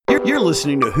You're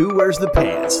listening to Who Wears the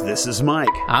Pants. This is Mike.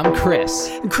 I'm Chris.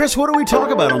 And Chris, what do we talk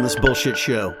about on this bullshit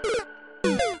show?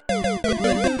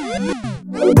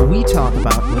 We talk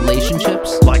about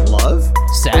relationships, Like love,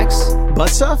 sex, butt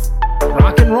stuff,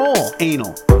 rock and roll,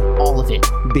 anal, all of it.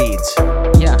 beads,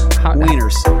 Yeah.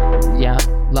 wieners. Yeah.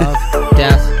 Love,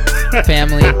 death,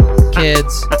 family,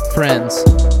 kids, friends.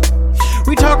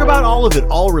 We talk about all of it,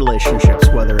 all relationships,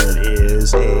 whether it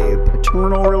is a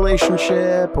paternal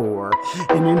relationship or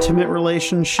an intimate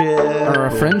relationship. Or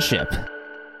a friendship.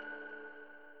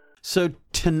 So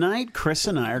tonight, Chris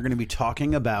and I are going to be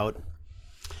talking about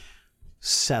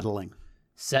settling.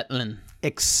 Settling.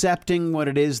 Accepting what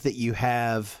it is that you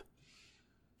have.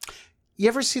 You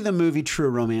ever see the movie True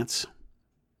Romance?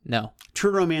 No.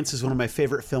 True Romance is one of my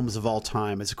favorite films of all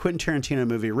time. It's a Quentin Tarantino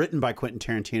movie written by Quentin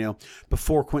Tarantino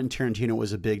before Quentin Tarantino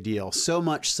was a big deal. So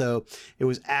much so, it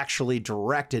was actually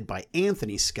directed by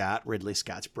Anthony Scott, Ridley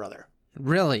Scott's brother.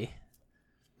 Really?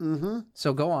 Mm-hmm.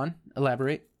 So go on.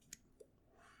 Elaborate.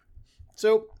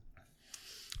 So,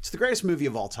 it's the greatest movie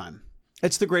of all time.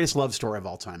 It's the greatest love story of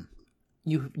all time.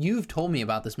 You've told me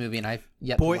about this movie and I've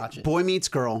yet to watch it. Boy meets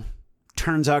girl.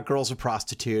 Turns out girl's a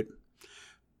prostitute.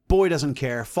 Boy doesn't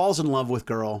care. Falls in love with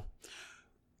girl.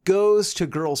 Goes to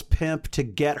girl's pimp to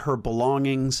get her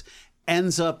belongings.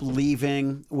 Ends up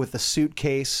leaving with a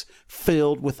suitcase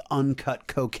filled with uncut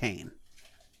cocaine.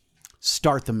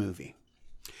 Start the movie.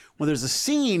 Well, there's a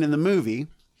scene in the movie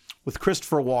with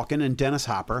Christopher Walken and Dennis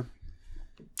Hopper.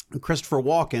 And Christopher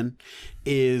Walken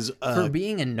is For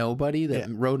being a nobody that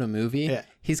wrote a movie,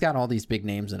 he's got all these big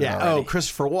names in it already. Oh,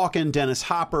 Christopher Walken, Dennis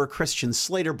Hopper, Christian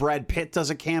Slater, Brad Pitt does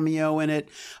a cameo in it.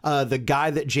 The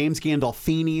guy that James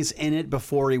Gandolfini's in it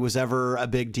before he was ever a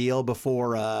big deal,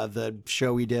 before the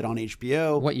show he did on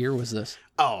HBO. What year was this?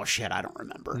 Oh, shit, I don't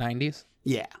remember. 90s?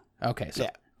 Yeah. Okay, so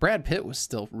Brad Pitt was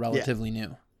still relatively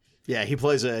new. Yeah, he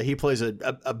plays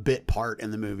a bit part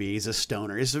in the movie. He's a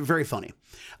stoner. He's very funny.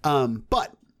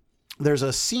 But there's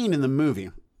a scene in the movie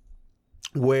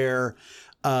where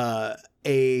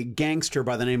a gangster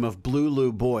by the name of Blue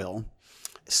Lou Boyle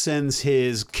sends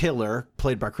his killer,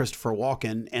 played by Christopher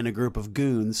Walken, and a group of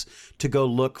goons to go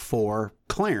look for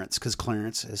Clarence, because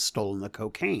Clarence has stolen the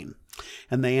cocaine.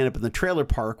 And they end up in the trailer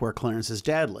park where Clarence's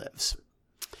dad lives.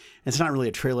 It's not really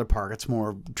a trailer park. It's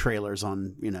more trailers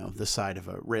on, the side of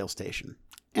a rail station.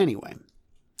 Anyway,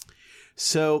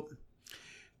 so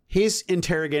he's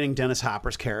interrogating Dennis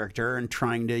Hopper's character and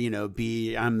trying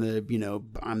to, I'm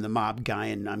the mob guy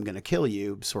and I'm going to kill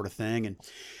you sort of thing. And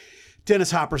Dennis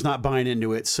Hopper's not buying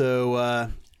into it. So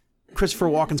Christopher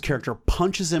Walken's character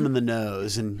punches him in the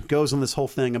nose and goes on this whole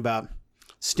thing about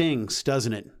stings,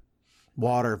 doesn't it?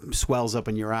 Water swells up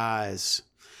in your eyes,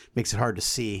 makes it hard to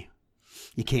see.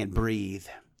 You can't breathe.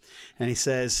 And he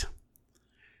says,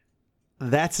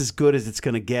 that's as good as it's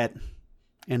going to get.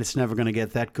 And it's never going to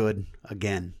get that good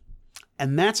again.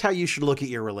 And that's how you should look at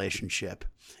your relationship.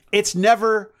 It's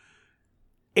never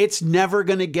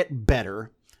going to get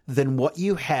better than what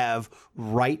you have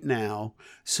right now.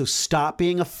 So stop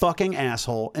being a fucking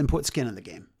asshole and put skin in the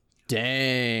game.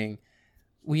 Dang.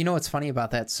 Well, you know what's funny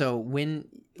about that? So when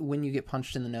you get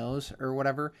punched in the nose or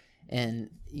whatever, and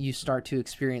you start to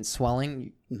experience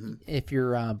swelling, if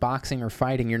you're boxing or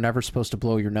fighting, you're never supposed to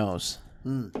blow your nose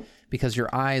because your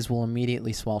eyes will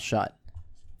immediately swell shut.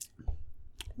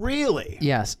 Really?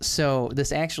 Yes. So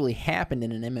this actually happened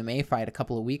in an MMA fight a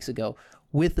couple of weeks ago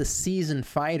with a seasoned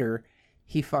fighter.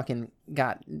 He fucking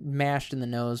got mashed in the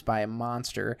nose by a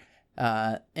monster,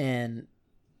 and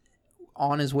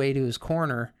on his way to his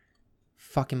corner,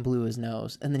 fucking blew his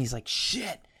nose. And then he's like,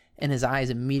 shit. And his eyes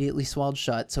immediately swelled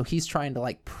shut. So he's trying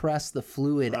to press the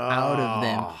fluid out of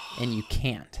them, and you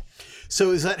can't.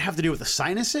 So does that have to do with the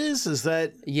sinuses? Is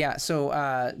that... Yeah,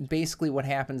 so basically what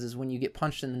happens is when you get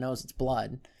punched in the nose, it's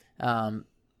blood.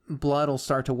 Blood will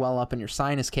start to well up in your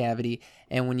sinus cavity,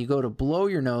 and when you go to blow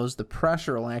your nose, the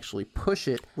pressure will actually push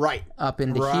it up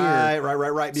into here.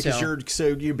 Right. Because you're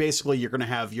gonna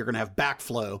have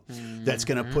backflow that's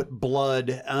gonna put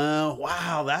blood.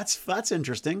 Wow, that's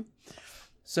interesting.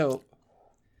 So,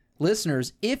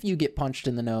 listeners, if you get punched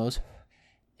in the nose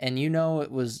and you know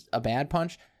it was a bad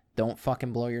punch, don't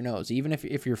fucking blow your nose. Even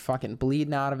if you're fucking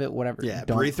bleeding out of it, whatever. Yeah,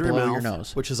 don't breathe through blow your your mouth,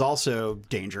 nose, which is also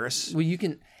dangerous. Well, you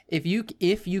can if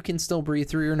you can still breathe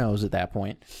through your nose at that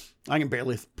point. I can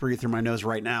barely breathe through my nose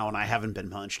right now, and I haven't been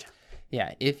punched.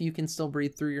 Yeah, if you can still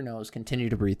breathe through your nose, continue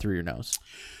to breathe through your nose.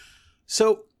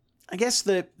 So, I guess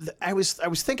I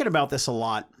was thinking about this a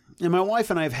lot, and my wife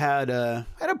and I have had a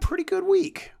pretty good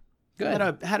week.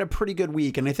 Good. Had a pretty good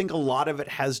week, and I think a lot of it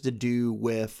has to do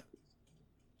with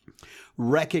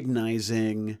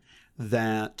recognizing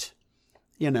that,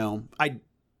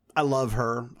 I love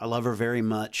her. I love her very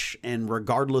much. And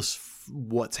regardless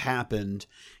what's happened,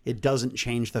 it doesn't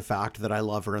change the fact that I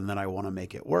love her and that I want to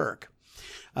make it work.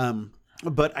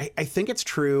 But I think it's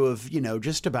true of,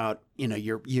 just about,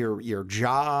 your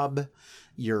job,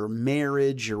 your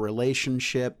marriage, your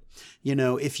relationship.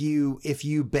 If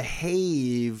you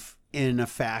behave in a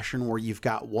fashion where you've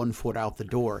got one foot out the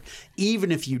door,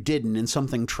 even if you didn't and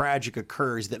something tragic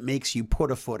occurs that makes you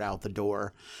put a foot out the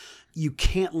door, you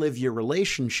can't live your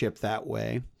relationship that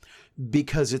way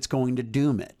because it's going to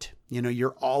doom it.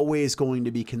 You're always going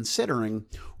to be considering,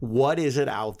 what is it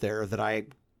out there that I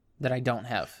don't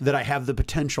have. That I have the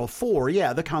potential for.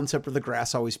 Yeah, the concept of the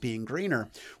grass always being greener,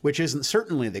 which isn't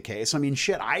certainly the case. I mean,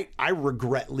 shit, I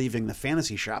regret leaving the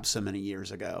fantasy shop so many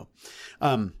years ago.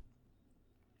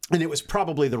 And it was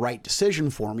probably the right decision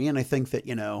for me. And I think that,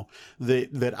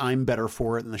 that I'm better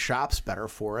for it and the shop's better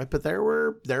for it. But there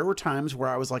were times where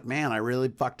I was like, man, I really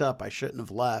fucked up. I shouldn't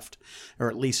have left, or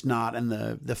at least not in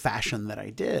the fashion that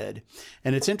I did.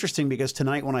 And it's interesting because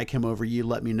tonight when I came over, you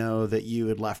let me know that you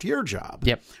had left your job.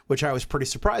 Yep. Which I was pretty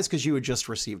surprised because you had just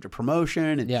received a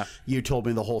promotion. And you told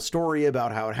me the whole story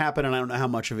about how it happened. And I don't know how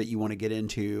much of it you want to get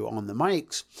into on the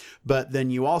mics. But then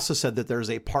you also said that there's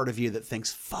a part of you that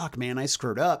thinks, fuck, man, I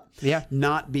screwed up. Yeah.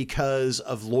 Not because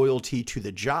of loyalty to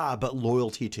the job, but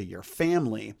loyalty to your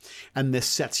family. And this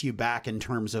sets you back in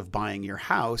terms of buying your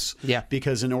house. Yeah.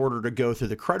 Because in order to go through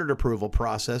the credit approval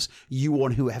process, you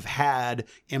want to have had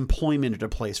employment at a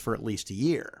place for at least a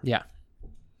year. Yeah.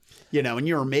 And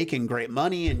you're making great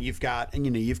money, and you've got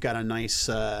a nice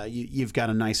you've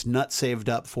got a nice nut saved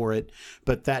up for it,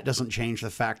 but that doesn't change the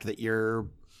fact that you're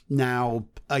now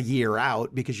a year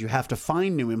out because you have to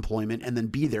find new employment and then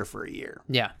be there for a year.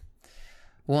 Yeah.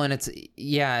 Well, and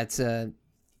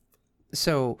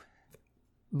so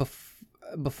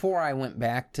before I went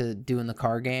back to doing the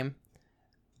car game,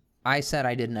 I said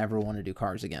I didn't ever want to do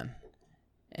cars again.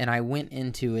 And I went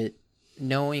into it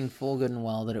knowing full good and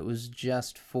well that it was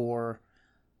just for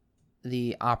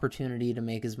the opportunity to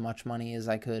make as much money as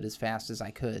I could, as fast as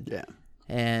I could. Yeah.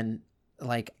 And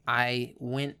I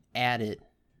went at it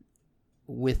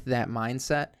with that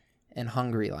mindset and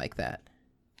hungry like that.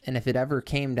 And if it ever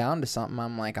came down to something,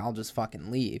 I'm like, I'll just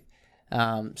fucking leave.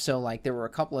 So there were a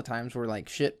couple of times where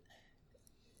shit,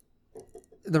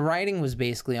 the writing was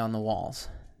basically on the walls.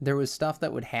 There was stuff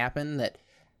that would happen that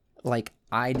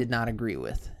I did not agree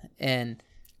with. And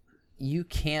you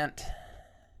can't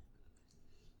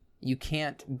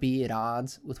be at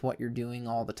odds with what you're doing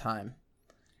all the time.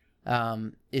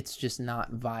 It's just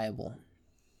not viable.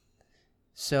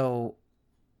 So,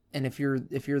 and if you're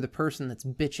the person that's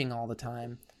bitching all the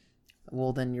time,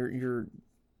 well then you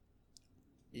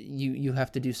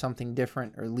have to do something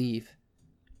different or leave.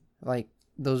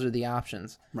 Those are the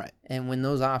options. Right. And when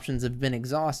those options have been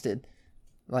exhausted,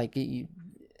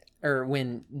 or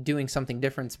when doing something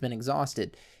different's been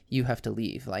exhausted, you have to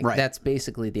leave. Right. That's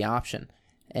basically the option.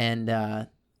 And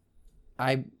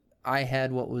I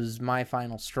had what was my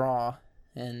final straw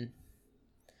and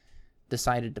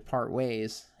decided to part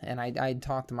ways. And I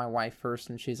talked to my wife first,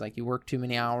 and she's like, you work too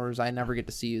many hours. I never get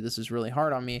to see you. This is really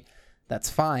hard on me. That's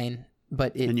fine.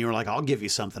 But and you were like, I'll give you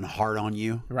something hard on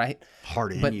you. Right.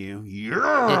 Hard in you.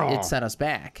 Yeah. It set us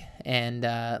back. And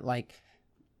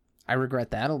I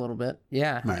regret that a little bit.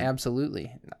 Yeah, right.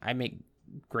 Absolutely. I make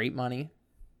great money.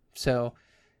 So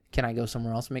can I go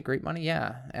somewhere else and make great money?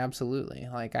 Yeah, absolutely.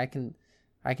 I can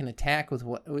attack with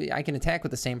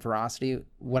the same ferocity,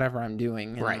 whatever I'm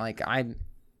doing. And right.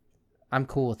 I'm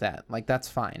cool with that. That's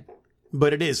fine.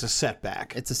 But it is a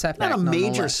setback. It's a setback. Not a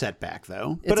major setback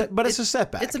though, but it's a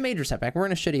setback. It's a major setback. We're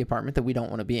in a shitty apartment that we don't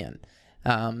want to be in.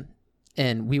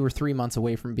 And we were 3 months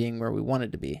away from being where we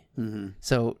wanted to be. Mm-hmm.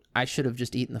 So I should have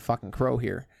just eaten the fucking crow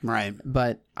here. Right.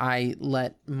 But I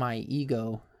let my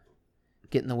ego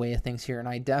get in the way of things here. And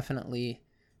I definitely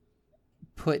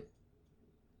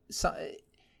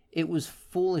it was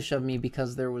foolish of me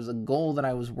because there was a goal that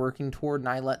I was working toward, and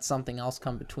I let something else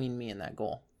come between me and that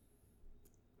goal.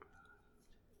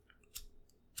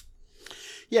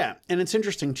 Yeah. And it's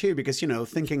interesting too, because,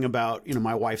 thinking about,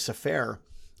 my wife's affair,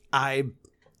 I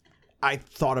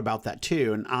thought about that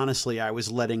too. And honestly, I was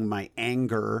letting my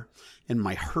anger and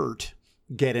my hurt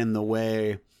get in the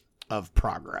way of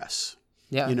progress.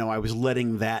 Yeah. I was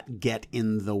letting that get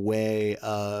in the way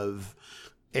of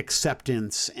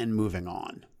acceptance and moving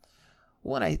on.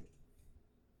 Well, I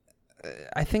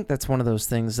think that's one of those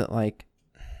things that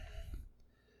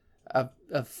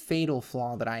a fatal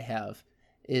flaw that I have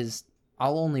is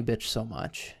I'll only bitch so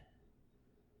much.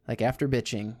 After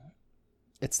bitching,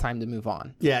 it's time to move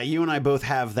on. Yeah, you and I both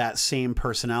have that same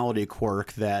personality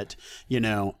quirk that,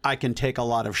 I can take a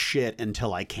lot of shit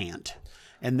until I can't.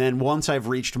 And then once I've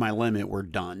reached my limit, we're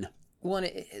done. Well,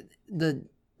 the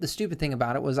stupid thing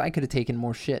about it was I could have taken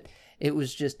more shit. It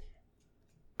was just,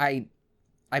 I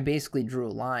basically drew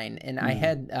a line, and I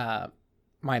had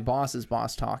my boss's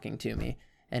boss talking to me,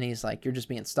 and he's like, "You're just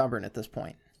being stubborn at this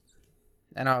point."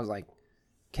 And I was like,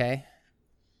 "Okay,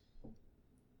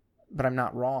 but I'm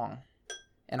not wrong,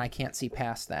 and I can't see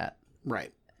past that."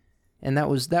 Right. And that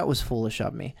was foolish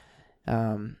of me.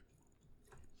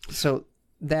 So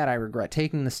that I regret.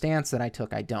 Taking the stance that I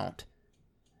took, I don't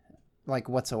like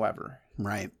whatsoever.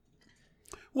 Right.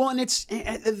 Well, and it's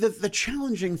the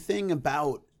challenging thing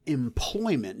about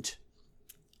employment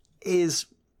is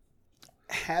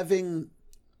having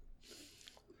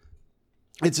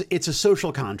it's a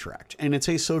social contract, and it's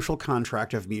a social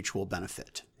contract of mutual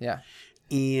benefit. Yeah.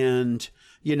 And,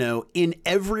 in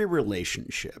every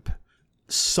relationship,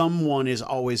 someone is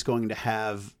always going to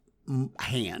have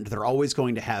hand. They're always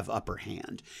going to have upper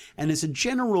hand. And as a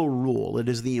general rule, it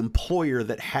is the employer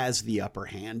that has the upper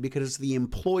hand, because it's the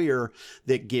employer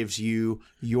that gives you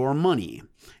your money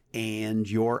and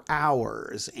your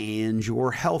hours and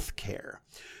your health care.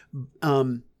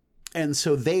 And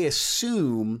so they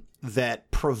assume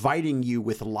that providing you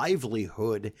with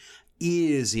livelihood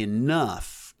is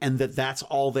enough, and that that's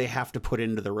all they have to put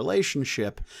into the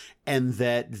relationship, and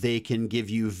that they can give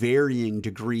you varying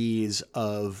degrees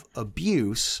of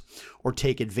abuse or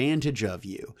take advantage of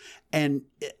you. And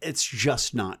it's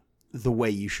just not the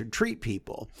way you should treat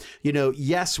people.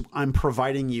 Yes, I'm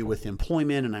providing you with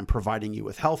employment and I'm providing you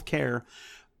with healthcare,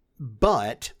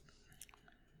 but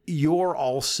you're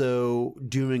also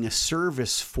doing a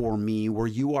service for me where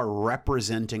you are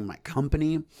representing my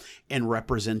company and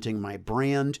representing my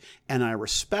brand. And I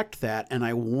respect that. And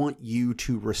I want you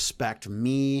to respect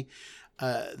me,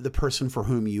 the person for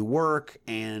whom you work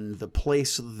and the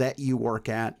place that you work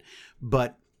at.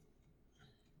 But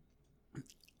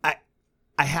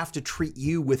I have to treat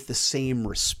you with the same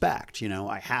respect.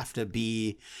 I have to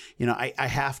be, I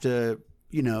have to,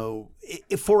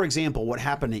 if, for example, what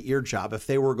happened at your job, if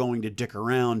they were going to dick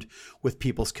around with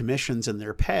people's commissions and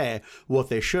their pay, what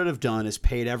they should have done is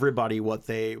paid everybody what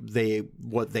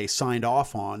they signed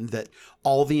off on, that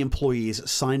all the employees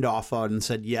signed off on and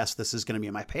said, yes, this is going to be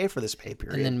my pay for this pay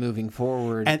period. And then moving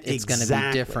forward, it's going to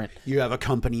be different. You have a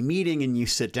company meeting and you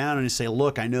sit down and you say,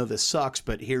 look, I know this sucks,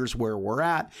 but here's where we're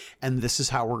at. And this is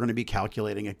how we're going to be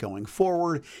calculating it going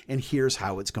forward. And here's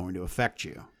how it's going to affect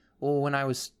you. Well, when I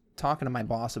was talking to my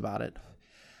boss about it,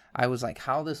 I was like,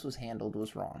 how this was handled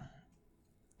was wrong.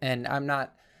 And I'm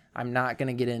not going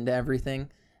to get into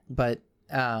everything, but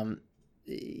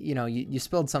you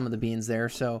spilled some of the beans there.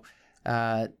 So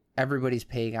everybody's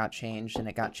pay got changed, and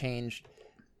it got changed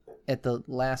at the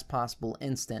last possible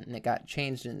instant, and it got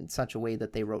changed in such a way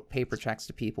that they wrote paper checks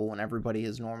to people when everybody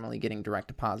is normally getting direct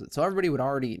deposit. So everybody would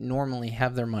already normally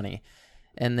have their money.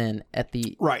 And then at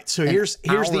the right, so here's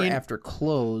the after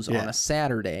close on a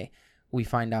Saturday, we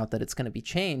find out that it's going to be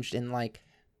changed, and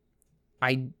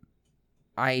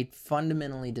I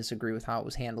fundamentally disagree with how it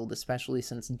was handled, especially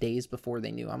since days before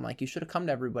they knew. I'm like, you should have come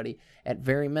to everybody at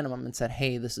very minimum and said,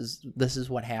 hey, this is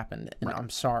what happened, and I'm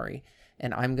sorry,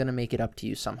 and I'm going to make it up to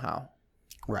you somehow.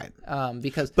 Right.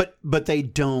 Because but they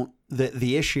don't.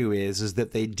 The issue is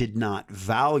that they did not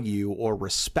value or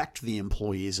respect the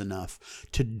employees enough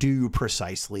to do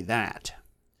precisely that.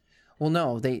 Well,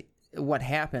 no, what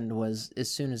happened was,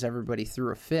 as soon as everybody threw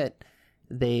a fit,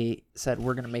 they said,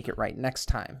 we're going to make it right next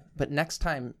time. But next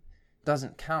time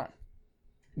doesn't count,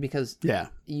 because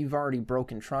you've already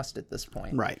broken trust at this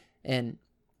point. Right. And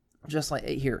just like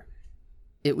here,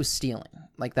 it was stealing.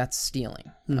 Like, that's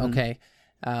stealing. Mm-hmm. Okay.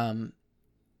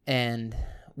 And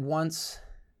once,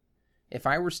 if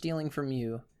I were stealing from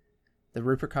you, the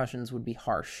repercussions would be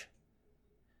harsh.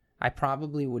 I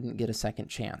probably wouldn't get a second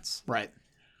chance. Right.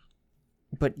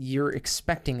 But you're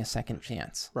expecting a second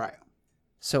chance. Right.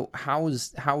 So how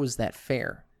is that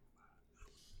fair?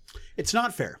 It's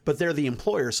not fair, but they're the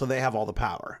employer, so they have all the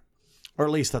power. Or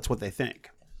at least that's what they think.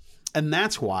 And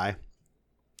that's why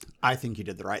I think you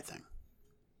did the right thing.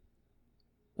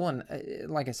 Well, and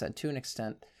like I said, to an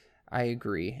extent, I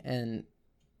agree. And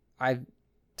I've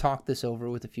talked this over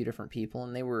with a few different people,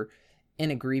 and they were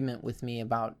in agreement with me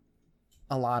about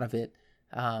a lot of it.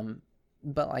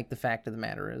 But like, the fact of the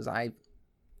matter is, I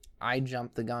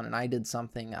jumped the gun, and I did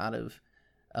something out of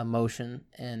emotion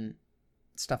and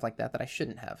stuff like that I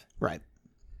shouldn't have. Right.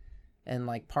 And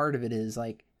like, part of it is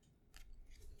like,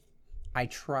 I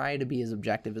try to be as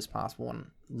objective as possible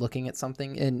when looking at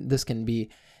something, and this can be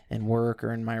in work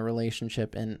or in my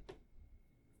relationship. And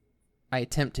I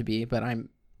attempt to be, but I'm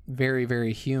very,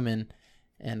 very human,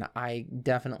 and I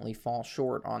definitely fall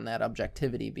short on that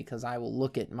objectivity because I will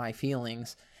look at my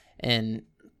feelings and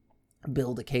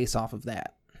build a case off of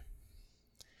that.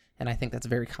 And I think that's a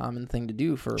very common thing to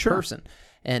do for a person.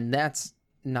 And that's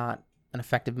not an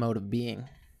effective mode of being.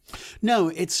 No,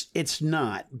 it's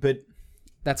not, but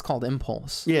that's called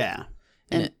impulse. Yeah.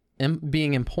 And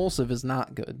being impulsive is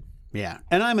not good. Yeah.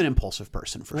 And I'm an impulsive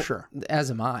person for sure.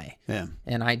 As am I. Yeah.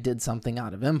 And I did something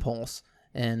out of impulse,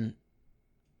 and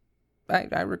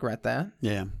I regret that.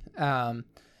 Yeah.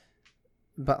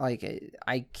 But like,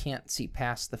 I can't see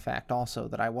past the fact also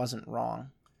that I wasn't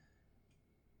wrong.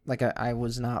 Like, I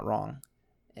was not wrong.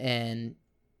 And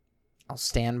I'll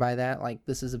stand by that. Like,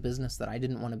 this is a business that I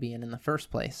didn't want to be in the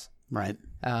first place. Right.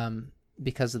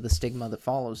 Because of the stigma that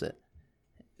follows it.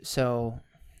 So...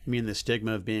 You mean the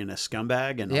stigma of being a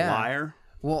scumbag and a liar?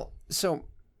 Well, so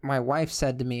my wife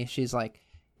said to me, she's like,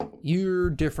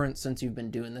 "You're different since you've been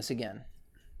doing this again."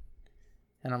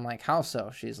 And I'm like, "How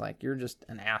so?" She's like, "You're just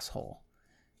an asshole."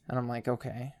 And I'm like,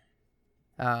 "Okay.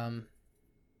 Fine,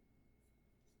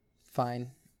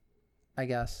 I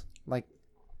guess. Like,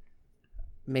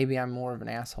 maybe I'm more of an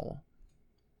asshole.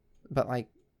 But like,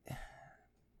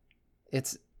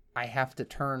 I have to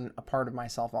turn a part of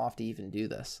myself off to even do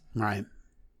this." Right.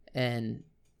 And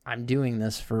I'm doing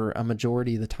this for a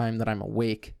majority of the time that I'm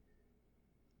awake.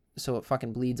 So it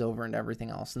fucking bleeds over into everything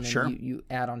else. And then you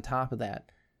add on top of that,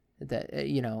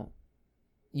 you know,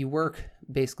 you work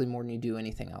basically more than you do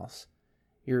anything else.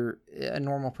 A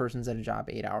normal person's at a job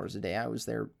 8 hours a day. I was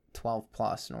there 12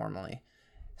 plus normally.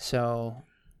 So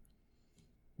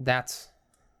that's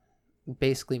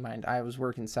basically I was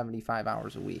working 75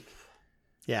 hours a week.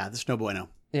 Yeah, that's no bueno.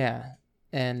 Yeah.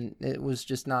 And it was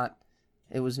just not...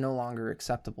 It was no longer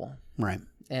acceptable. Right.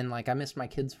 And like, I missed my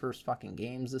kids' first fucking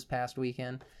games this past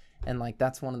weekend. And like,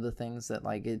 that's one of the things that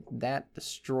like, that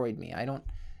destroyed me.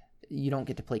 You don't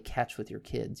get to play catch with your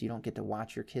kids. You don't get to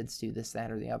watch your kids do this, that,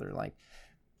 or the other. Like,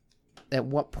 at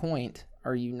what point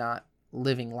are you not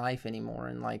living life anymore?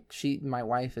 And like, my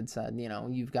wife had said, you know,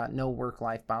 you've got no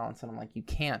work-life balance. And I'm like, you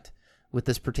can't with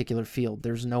this particular field.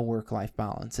 There's no work-life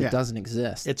balance. It doesn't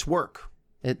exist. It's work.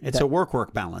 It's a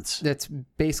work balance. That's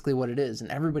basically what it is. And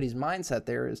everybody's mindset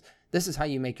there is, this is how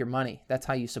you make your money. That's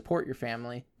how you support your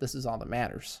family. This is all that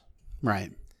matters.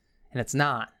 Right. And it's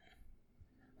not.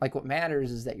 Like, what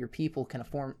matters is that your people can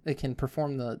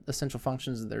perform the essential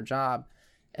functions of their job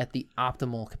at the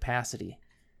optimal capacity.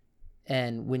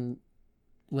 And when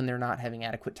they're not having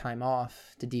adequate time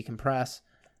off to decompress,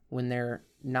 when they're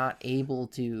not able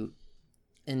to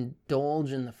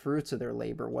indulge in the fruits of their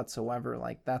labor whatsoever,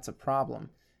 like, that's a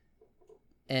problem.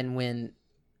 And when,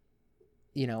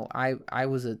 you know, I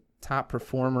was a top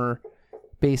performer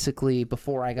basically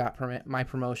before I got my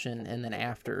promotion and then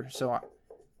after. So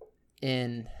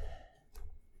in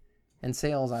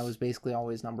sales, I was basically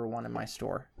always number one in my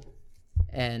store.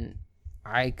 And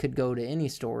I could go to any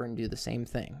store and do the same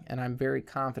thing. And I'm very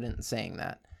confident in saying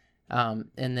that. And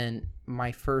then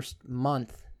my first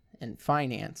month in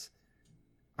finance,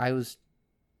 I was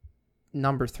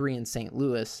number 3 in St.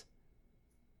 Louis,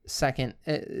 second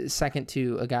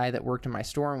to a guy that worked in my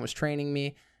store and was training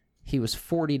me. He was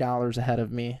 $40 ahead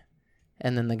of me.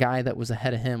 And then the guy that was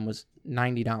ahead of him was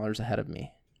 $90 ahead of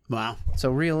me. Wow.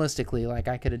 So realistically, like,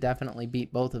 I could have definitely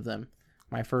beat both of them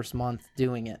my first month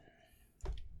doing it.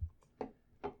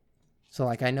 So,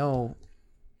 like, I know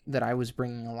that I was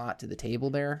bringing a lot to the table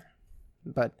there,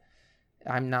 but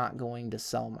I'm not going to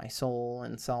sell my soul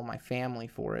and sell my family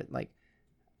for it. Like,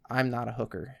 I'm not a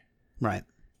hooker. Right.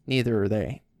 Neither are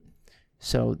they.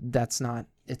 So it's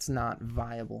not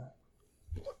viable.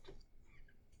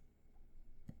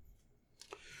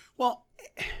 Well,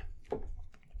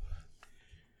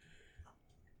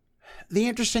 the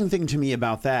interesting thing to me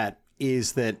about that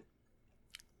is that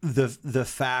the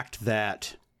fact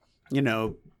that, you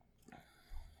know,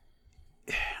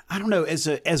 I don't know,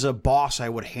 as a boss, I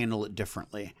would handle it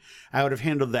differently. I would have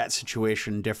handled that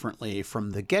situation differently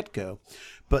from the get-go.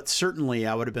 But certainly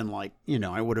I would have been like, you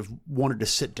know, I would have wanted to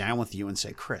sit down with you and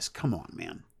say, Chris, come on,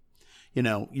 man. You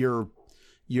know, you're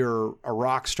a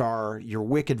rock star. You're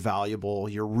wicked valuable.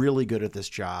 You're really good at this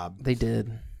job. They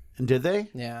did. And did they?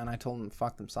 Yeah, and I told them to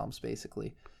fuck themselves,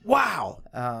 basically. Wow.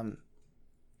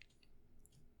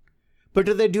 But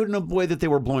did they do it in a way that they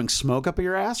were blowing smoke up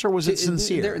your ass, or was it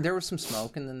sincere? There was some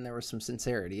smoke, and then there was some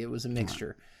sincerity. It was a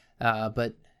mixture.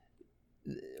 But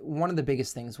one of the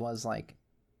biggest things was, like,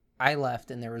 I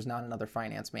left, and there was not another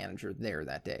finance manager there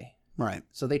that day. Right.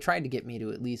 So they tried to get me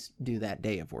to at least do that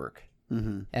day of work.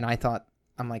 Mm-hmm. And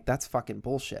I'm like, that's fucking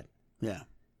bullshit. Yeah.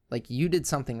 Like, you did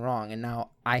something wrong, and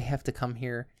now I have to come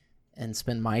here and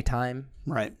spend my time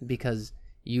Right. because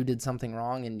you did something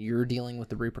wrong and you're dealing with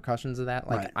the repercussions of that.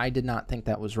 Like, Right. I did not think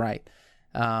that was right.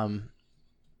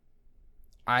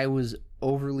 I was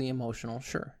overly emotional,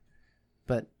 sure.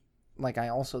 But like,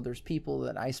 there's people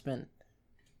that I spent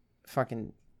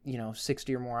fucking,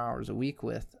 60 or more hours a week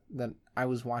with that I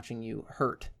was watching you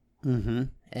hurt. Mm-hmm.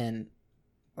 And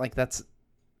like, that's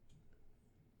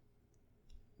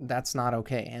not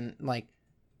okay. And like,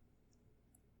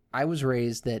 I was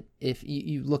raised that if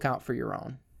you look out for your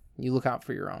own,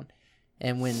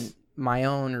 and when my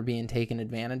own are being taken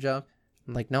advantage of,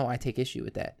 I'm like, no, I take issue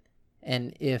with that.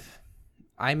 And if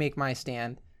I make my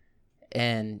stand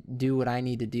and do what I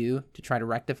need to do to try to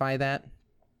rectify that,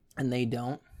 and they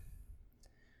don't,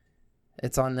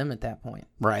 it's on them at that point.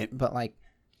 Right. But like,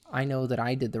 I know that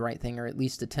I did the right thing, or at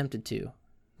least attempted to.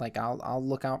 Like, I'll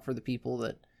look out for the people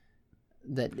that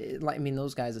like, I mean,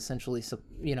 those guys essentially,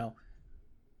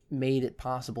 made it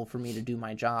possible for me to do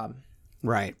my job.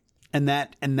 Right. And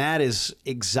that is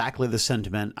exactly the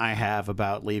sentiment I have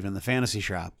about leaving the fantasy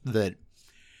shop, that,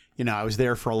 I was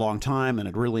there for a long time and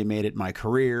had really made it my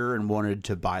career and wanted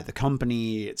to buy the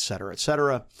company, et cetera, et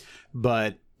cetera.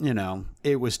 But,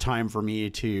 it was time for me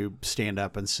to stand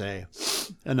up and say,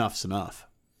 enough's enough.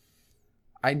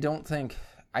 I don't think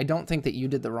that you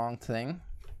did the wrong thing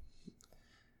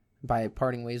by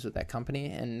parting ways with that company.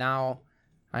 And now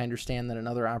I understand that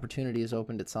another opportunity has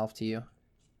opened itself to you.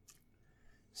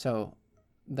 So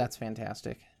that's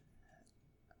fantastic.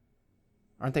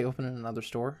 Aren't they opening another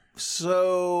store?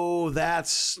 So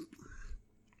that's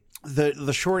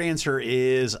the short answer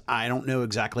is I don't know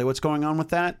exactly what's going on with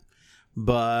that.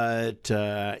 But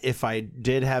if I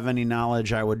did have any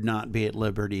knowledge, I would not be at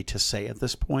liberty to say at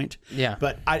this point. Yeah.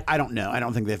 But I don't know. I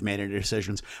don't think they've made any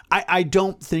decisions. I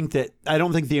don't think the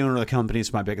owner of the company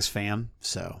is my biggest fan.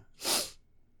 So.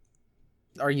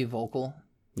 Are you vocal?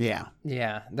 Yeah.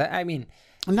 Yeah.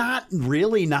 Not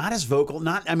really, not as vocal.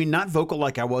 Not vocal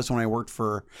like I was when I worked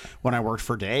for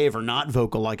Dave, or not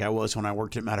vocal like I was when I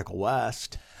worked at Medical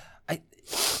West.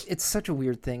 It's such a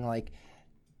weird thing. Like,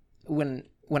 when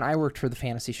I worked for the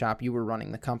fantasy shop, you were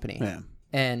running the company. Yeah.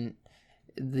 And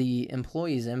the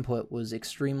employees' input was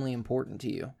extremely important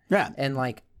to you. Yeah. And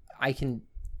like,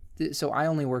 so I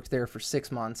only worked there for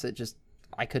 6 months.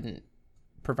 I couldn't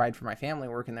provide for my family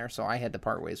working there, so I had to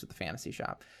part ways with the fantasy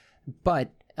shop.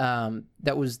 But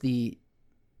that was the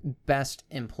best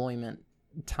employment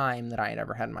time that I had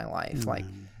ever had in my life. Like,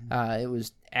 it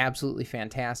was absolutely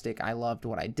fantastic. I loved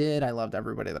what I did. I loved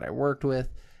everybody that I worked with.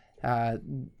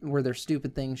 Were there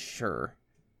stupid things? Sure.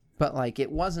 But like,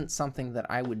 it wasn't something that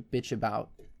I would bitch about.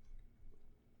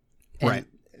 And right.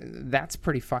 That's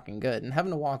pretty fucking good. And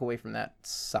having to walk away from that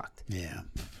sucked. Yeah.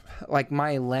 Like,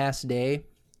 my last day,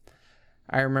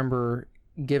 I remember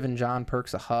giving John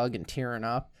Perks a hug and tearing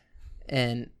up.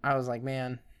 And I was like,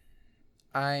 man,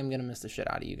 I'm going to miss the shit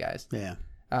out of you guys. Yeah.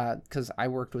 Because I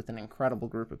worked with an incredible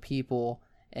group of people,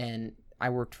 and I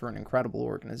worked for an incredible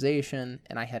organization,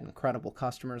 and I had incredible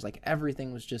customers. Like,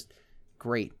 everything was just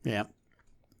great. Yeah.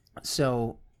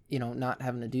 So, not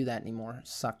having to do that anymore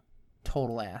sucked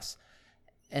total ass.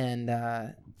 And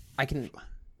there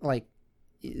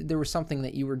was something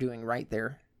that you were doing right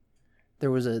there.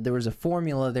 There was a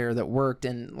formula there that worked,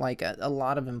 and like, a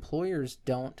lot of employers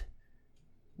don't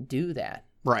do that.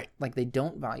 Right. Like, they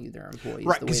don't value their employees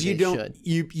right, the way they should.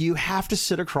 You have to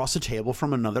sit across a table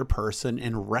from another person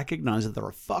and recognize that they're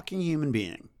a fucking human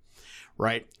being,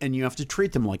 right? And you have to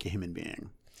treat them like a human being,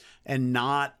 and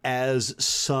not as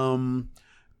some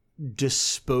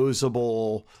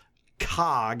disposable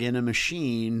cog in a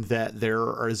machine that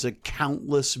there is a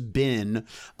countless bin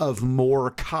of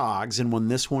more cogs, and when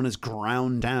this one is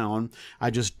ground down, I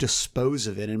just dispose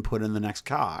of it and put in the next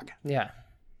cog. Yeah,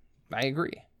 I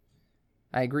agree.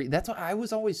 That's what I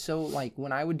was always so, like,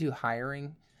 when I would do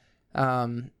hiring,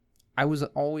 I was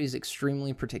always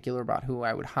extremely particular about who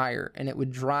I would hire, and it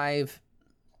would drive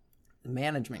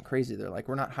management crazy. They're like,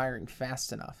 we're not hiring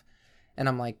fast enough. And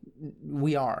I'm like,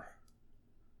 we are.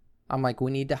 I'm like,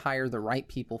 we need to hire the right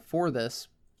people for this,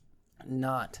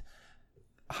 not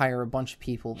hire a bunch of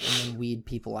people and then weed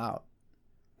people out.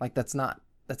 Like, that's not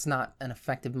an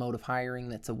effective mode of hiring.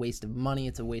 That's a waste of money.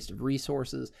 It's a waste of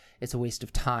resources. It's a waste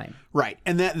of time. Right.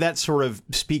 And that's sort of,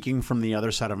 speaking from the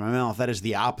other side of my mouth, that is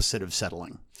the opposite of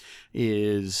settling,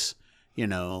 is,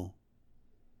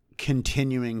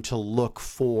 continuing to look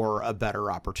for a better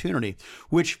opportunity,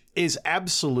 which is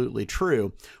absolutely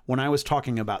true. When I was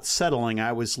talking about settling,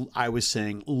 I was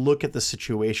saying, look at the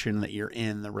situation that you're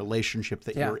in, the relationship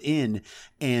that you're in,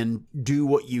 and do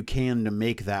what you can to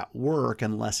make that work,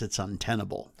 unless it's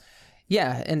untenable.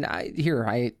 Yeah, and I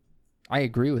I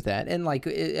agree with that. And like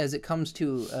as it comes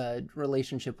to a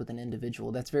relationship with an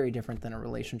individual, that's very different than a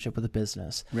relationship with a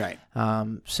business. Right.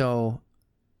 So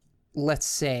let's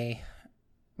say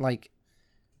like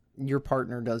your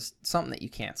partner does something that you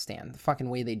can't stand. The fucking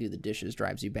way they do the dishes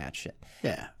drives you batshit.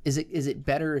 Yeah. Is it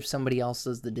better if somebody else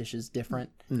does the dishes different?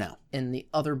 No. And the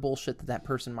other bullshit that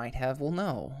person might have, well,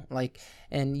 no. Like,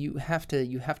 and you have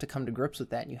to come to grips with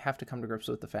that. And you have to come to grips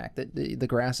with the fact that the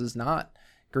grass is not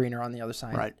greener on the other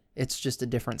side. Right. It's just a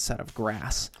different set of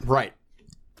grass. Right.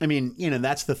 I mean,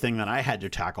 that's the thing that I had to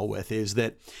tackle with is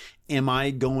that am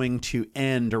I going to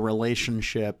end a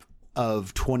relationship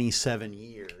of 27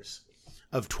 years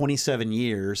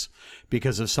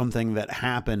because of something that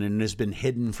happened and has been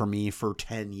hidden from me for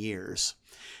 10 years.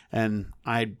 And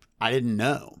I didn't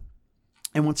know.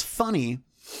 And what's funny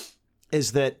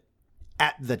is that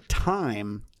at the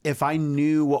time, if I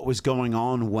knew what was going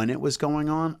on when it was going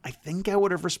on, I think I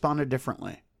would have responded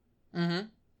differently. Mm-hmm.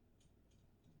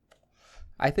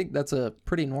 I think that's a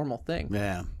pretty normal thing.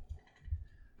 Yeah.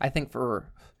 I think when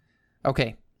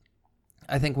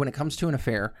it comes to an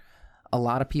affair, a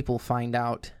lot of people find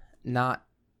out not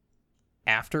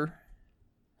after,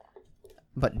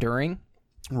 but during.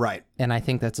 Right. And I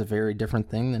think that's a very different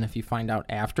thing than if you find out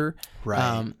after.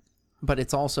 Right. But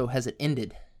it's also, has it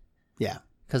ended? Yeah.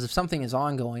 Because if something is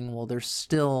ongoing, well, there's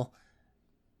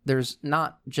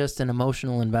not just an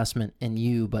emotional investment in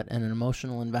you, but an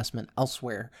emotional investment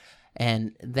elsewhere.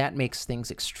 And that makes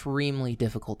things extremely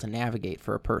difficult to navigate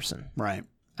for a person. Right.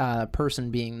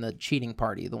 Person being the cheating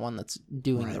party, the one that's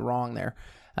doing the wrong there.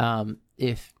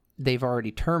 If they've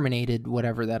already terminated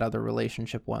whatever that other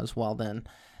relationship was, well, then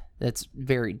that's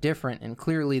very different. And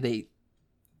clearly they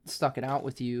stuck it out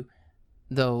with you,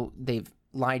 though they've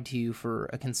lied to you for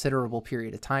a considerable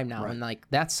period of time now. Right. And like,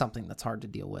 that's something that's hard to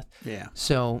deal with. Yeah.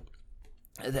 So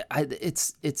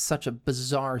it's such a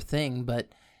bizarre thing, but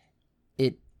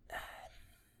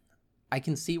I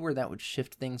can see where that would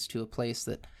shift things to a place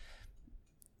that,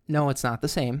 no, it's not the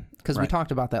same, because we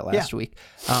talked about that last week.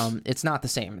 It's not the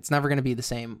same. It's never going to be the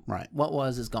same. Right. What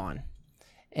was is gone.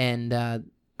 And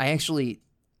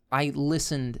I've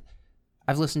listened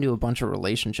to a bunch of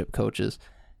relationship coaches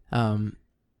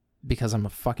because I'm a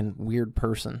fucking weird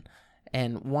person.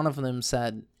 And one of them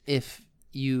said, if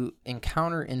you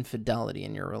encounter infidelity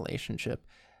in your relationship,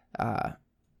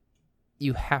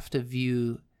 you have to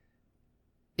view,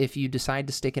 if you decide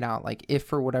to stick it out, like if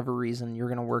for whatever reason you're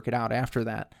going to work it out after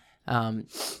that,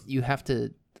 you have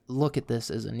to look at this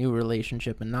as a new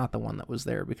relationship and not the one that was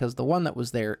there, because the one that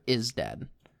was there is dead.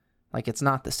 Like, it's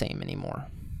not the same anymore.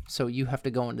 So you have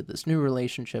to go into this new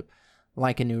relationship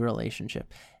like a new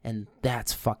relationship. And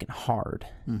that's fucking hard.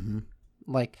 Mm-hmm.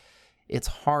 Like, it's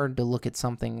hard to look at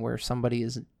something where somebody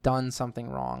has done something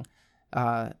wrong.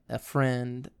 A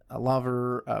friend, a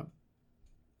lover,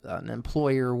 an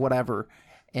employer, whatever,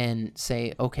 and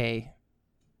say, okay,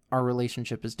 our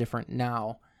relationship is different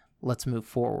now. Let's move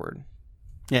forward.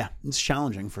 Yeah, it's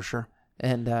challenging for sure.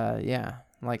 And yeah.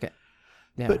 But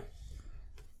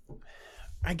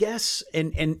I guess,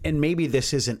 and maybe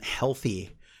this isn't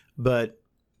healthy, but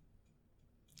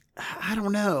I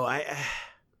don't know. I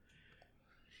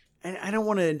don't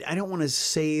want to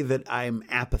say that I'm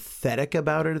apathetic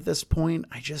about it at this point.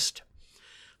 I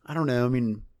don't know. I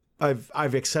mean,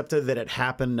 I've accepted that it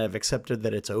happened. I've accepted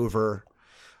that it's over.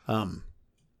 And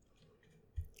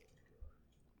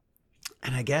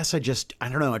I guess I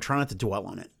don't know. I try not to dwell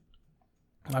on it.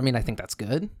 I mean, I think that's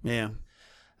good. Yeah.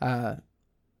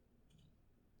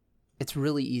 It's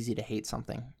really easy to hate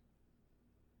something.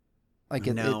 I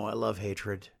love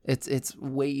hatred. It's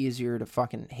way easier to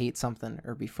fucking hate something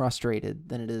or be frustrated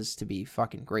than it is to be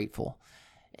fucking grateful.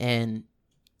 And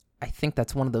I think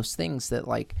that's one of those things that,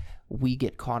 like, we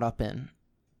get caught up in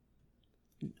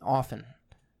often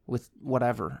with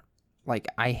whatever. Like,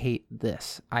 I hate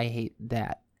this, I hate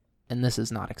that, and this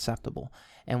is not acceptable.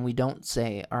 And we don't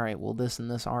say, all right, well, this and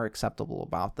this are acceptable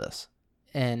about this.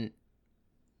 And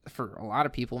for a lot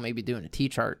of people, maybe doing a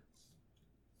T-chart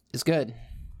is good.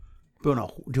 Doing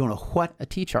a what? A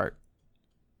T-chart.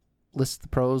 Lists the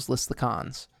pros, lists the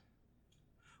cons.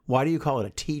 Why do you call it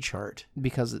a T-chart?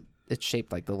 Because it's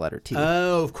shaped like the letter T.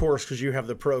 Oh, of course, because you have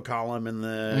the pro column and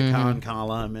the con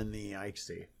column and the I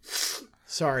see.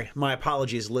 Sorry, my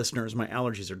apologies, listeners. My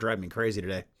allergies are driving me crazy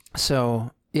today.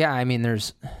 So, yeah, I mean,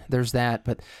 there's that,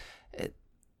 but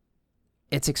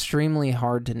it's extremely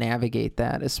hard to navigate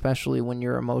that, especially when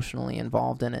you're emotionally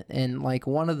involved in it. And, like,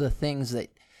 one of the things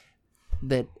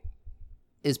that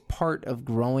is part of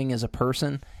growing as a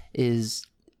person is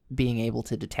being able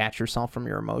to detach yourself from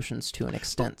your emotions to an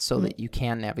extent so that you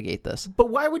can navigate this. But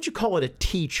why would you call it a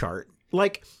T-chart?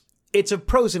 Like, it's a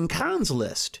pros and cons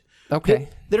list. Okay.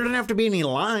 There doesn't have to be any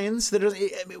lines.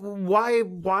 Why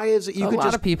is it? A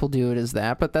lot of people do it as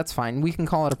that, but that's fine. We can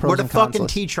call it a pros Where the and cons fucking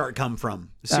list. T-chart come from?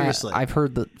 Seriously. I've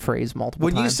heard the phrase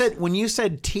multiple times. When you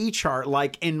said T-chart,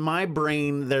 like in my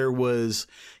brain there was,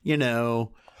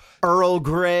 Earl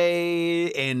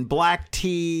Grey and black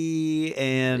tea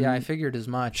and Yeah, I figured as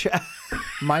much.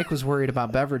 Mike was worried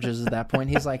about beverages at that point.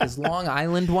 He's like, is Long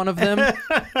Island one of them?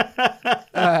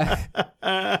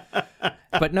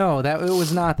 But no, it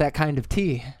was not that kind of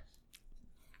tea.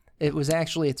 It was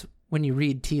actually, it's when you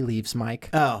read tea leaves, Mike.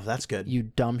 Oh, that's good. You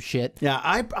dumb shit. Yeah,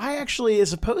 I actually,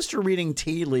 as opposed to reading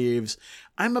tea leaves,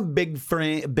 I'm a big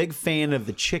fan of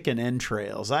the chicken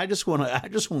entrails. I just want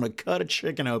to cut a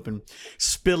chicken open,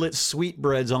 spill its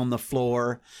sweetbreads on the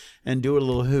floor, and do a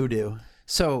little hoodoo.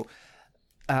 So,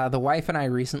 the wife and I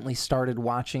recently started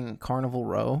watching Carnival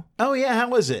Row. Oh yeah, how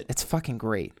was it? It's fucking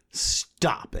great.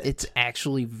 Stop it. It's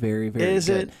actually very, very Is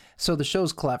good. it? So the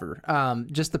show's clever.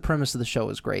 Just the premise of the show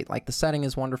is great. Like the setting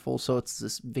is wonderful. So it's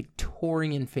this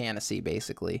Victorian fantasy,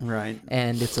 basically. Right.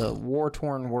 And it's a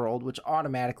war-torn world, which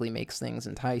automatically makes things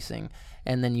enticing.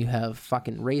 And then you have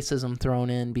fucking racism thrown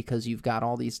in because you've got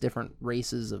all these different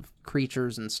races of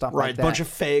creatures and stuff like that. Right, bunch of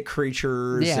fake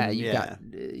creatures. Yeah, and, you've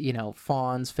got,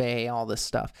 fawns, fae, all this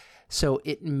stuff. So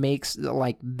it makes,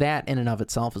 like, that in and of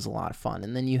itself is a lot of fun.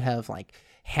 And then you have, like,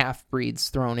 half-breeds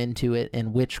thrown into it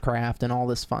and witchcraft and all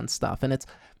this fun stuff. And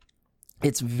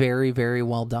it's very, very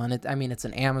well done. It's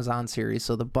an Amazon series,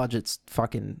 so the budget's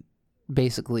fucking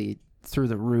basically through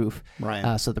the roof.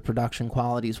 Right. So the production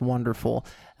quality is wonderful.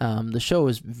 The show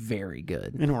is very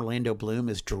good. And Orlando Bloom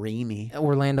is dreamy.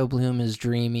 Orlando Bloom is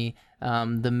dreamy.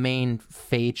 The main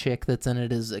fae chick that's in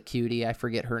it is a cutie. I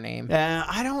forget her name.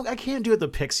 I can't do it the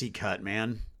pixie cut,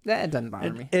 man. That doesn't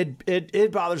bother me.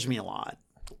 It bothers me a lot.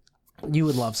 You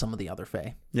would love some of the other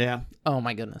fae. Yeah. Oh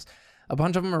my goodness. A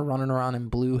bunch of them are running around in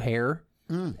blue hair,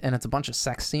 and it's a bunch of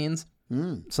sex scenes.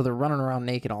 So they're running around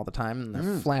naked all the time, and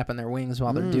they're flapping their wings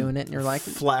while they're doing it, and you're like...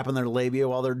 Flapping their labia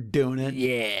while they're doing it.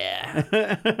 Yeah.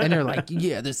 And you're like,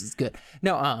 yeah, this is good.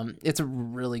 No, it's a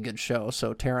really good show,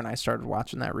 so Tara and I started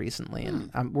watching that recently,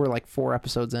 and we're like 5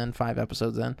 episodes in.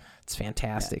 It's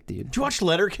fantastic, dude. Did you watch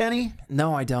Letterkenny?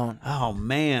 No, I don't. Oh,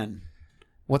 man.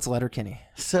 What's Letterkenny?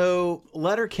 So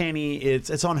Letterkenny,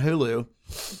 it's on Hulu.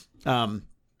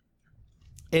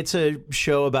 It's a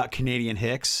show about Canadian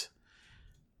hicks.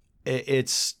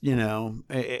 It's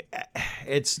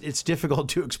difficult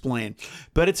to explain,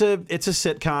 but it's a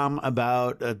sitcom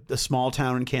about a small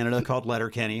town in Canada called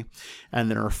Letterkenny,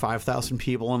 and there are 5,000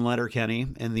 people in Letterkenny,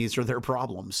 and these are their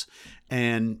problems.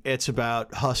 And it's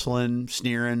about hustling,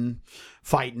 sneering,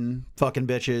 fighting, fucking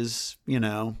bitches,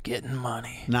 Getting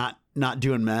money. not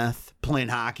doing meth, playing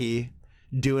hockey,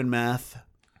 doing meth,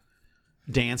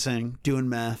 dancing, doing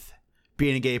meth,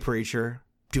 being a gay preacher,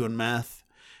 doing meth.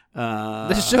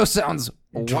 This show sounds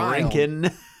drinking.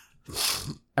 Wild.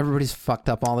 Everybody's fucked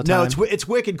up all the time. No, it's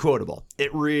wicked quotable.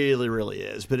 It really, really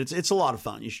is. But it's a lot of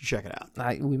fun. You should check it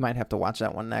out. We might have to watch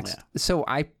that one next. Yeah. So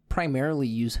I primarily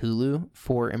use Hulu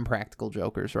for Impractical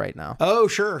Jokers right now. Oh,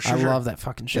 sure. I love that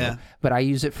fucking show. Yeah. But I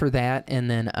use it for that and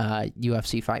then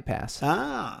UFC Fight Pass.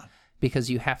 Ah.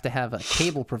 Because you have to have a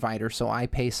cable provider, so I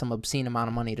pay some obscene amount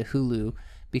of money to Hulu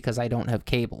because I don't have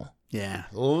cable. Yeah.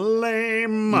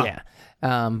 Lame. Yeah.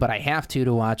 But I have to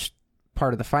watch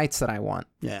part of the fights that I want.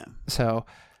 Yeah. So,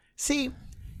 see,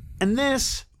 and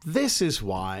this is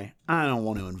why I don't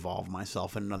want to involve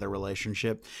myself in another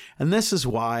relationship. And this is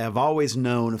why I've always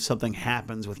known if something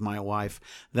happens with my wife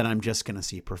that I'm just going to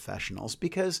see professionals.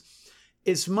 Because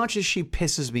as much as she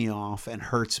pisses me off and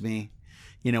hurts me,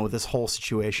 with this whole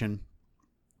situation,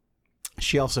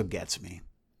 she also gets me,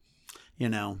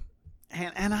 and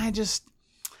I just...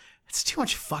 It's too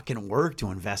much fucking work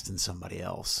to invest in somebody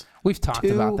else. We've talked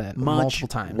about that multiple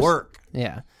times. Work.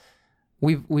 Yeah.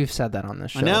 We've said that on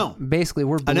this show. I know. Basically,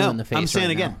 we're blue in the face. I'm saying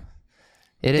right again. Now.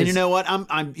 It is. And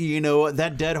you know what?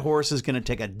 That dead horse is going to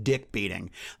take a dick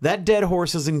beating. That dead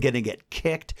horse isn't going to get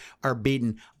kicked or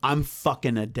beaten. I'm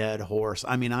fucking a dead horse.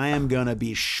 I mean, I am going to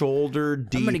be shoulder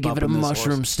deep. I'm going to give it a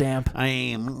mushroom stamp. I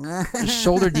am.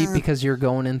 Shoulder deep because you're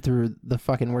going in through the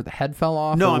fucking where the head fell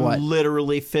off? No, or I'm what?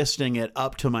 literally fisting it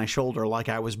up to my shoulder like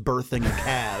I was birthing a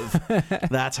calf.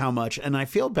 That's how much. And I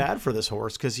feel bad for this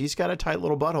horse because he's got a tight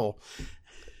little butthole.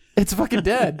 It's fucking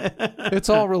dead. It's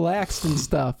all relaxed and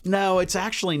stuff. No, it's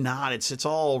actually not. It's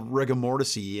all rigor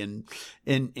mortis-y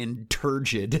and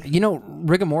turgid.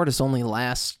 Rigor mortis only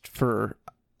lasts for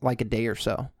like a day or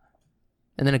so,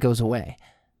 and then it goes away.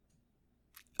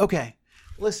 Okay,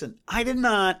 listen, I did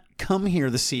not come here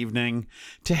this evening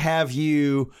to have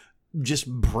you just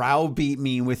browbeat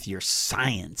me with your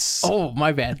science. Oh,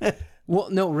 my bad. Well,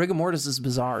 no, rigor mortis is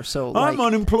bizarre. So I'm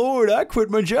unemployed. I quit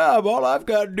my job. All I've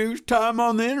got to do is time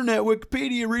on the internet,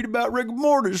 Wikipedia, read about rigor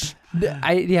mortis.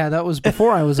 That was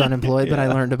before I was unemployed, but I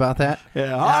learned about that.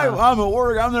 Yeah, I'm at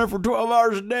work. I'm there for 12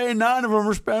 hours a day. 9 of them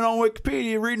are spent on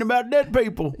Wikipedia reading about dead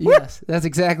people. Yes, that's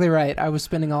exactly right. I was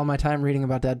spending all my time reading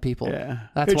about dead people. Yeah.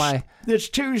 That's why. It's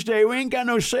Tuesday. We ain't got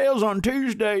no sales on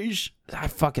Tuesdays. I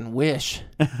fucking wish.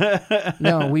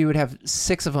 No, we would have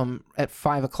 6 of them at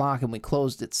 5 o'clock, and we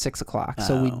closed at 6 o'clock.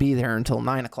 So we'd be there until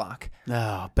 9 o'clock.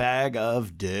 Oh, bag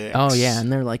of dicks. Oh, yeah.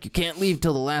 And they're like, you can't leave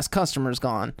till the last customer's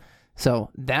gone. So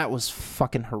that was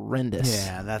fucking horrendous.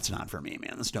 Yeah, that's not for me,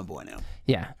 man. That's no bueno.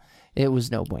 Yeah, it was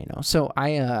no bueno. So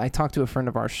I talked to a friend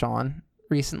of ours, Sean,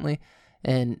 recently,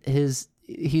 and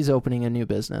he's opening a new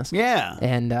business. Yeah.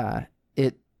 And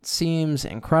it seems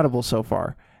incredible so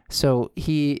far. So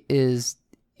he's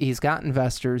got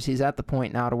investors. He's at the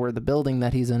point now to where the building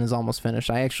that he's in is almost finished.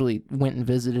 I actually went and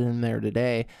visited him there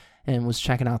today and was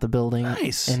checking out the building.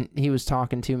 Nice. And he was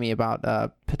talking to me about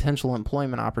a potential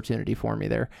employment opportunity for me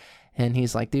there. And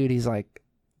he's like, dude, he's like,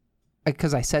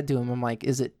 because I said to him, I'm like,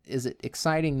 is it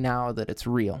exciting now that it's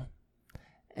real?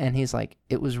 And he's like,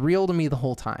 it was real to me the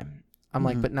whole time. I'm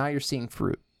like, but now you're seeing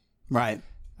fruit. Right.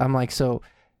 I'm like, so,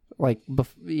 like,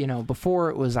 before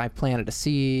it was I planted a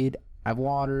seed, I've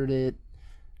watered it,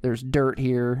 there's dirt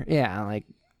here. Yeah, like,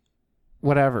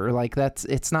 whatever. Like,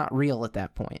 it's not real at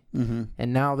that point. Mm-hmm.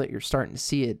 And now that you're starting to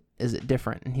see it, is it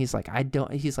different? And he's like, I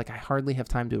hardly have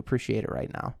time to appreciate it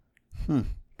right now.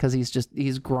 Because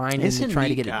he's grinding and trying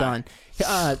to get it done.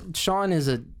 Sean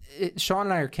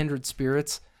and I are kindred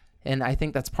spirits, and I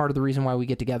think that's part of the reason why we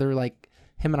get together. Like,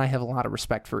 him and I have a lot of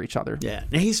respect for each other. Yeah.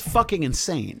 Now, he's fucking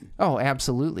insane. Oh,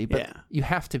 absolutely. But Yeah. you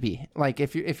have to be. Like,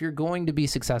 if you're going to be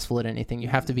successful at anything, you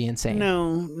have to be insane.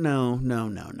 No.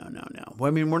 Well, I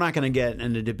mean, we're not going to get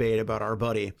into debate about our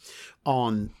buddy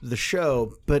on the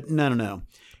show, but no.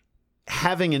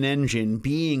 Having an engine,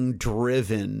 being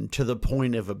driven to the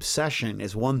point of obsession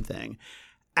is one thing.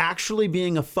 Actually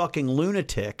being a fucking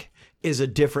lunatic is a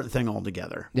different thing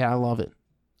altogether. Yeah, I love it.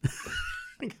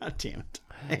 God damn it.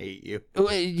 I hate you.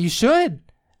 You should.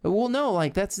 Well, no,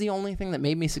 like, that's the only thing that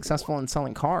made me successful in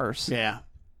selling cars. Yeah.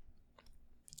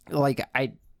 Like,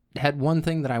 I had one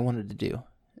thing that I wanted to do.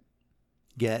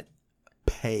 Get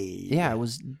paid. Yeah, it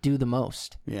was do the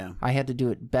most. Yeah. I had to do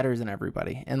it better than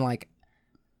everybody. And, like,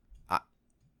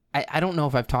 I don't know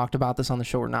if I've talked about this on the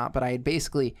show or not, but I had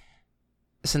basically,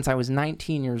 since I was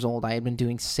 19 years old, I had been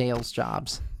doing sales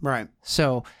jobs. Right.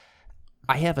 So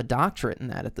I have a doctorate in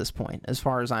that at this point, as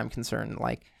far as I'm concerned.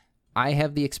 Like, I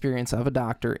have the experience of a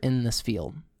doctor in this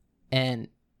field, and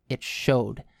it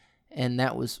showed, and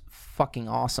that was fucking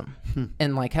awesome.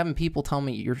 And, like, having people tell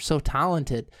me, you're so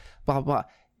talented, blah, blah,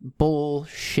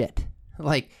 bullshit.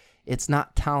 Like, it's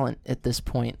not talent at this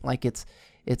point. Like, it's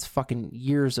fucking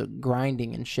years of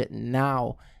grinding and shit, and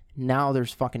now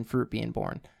there's fucking fruit being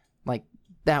born. Like,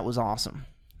 that was awesome.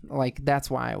 Like, that's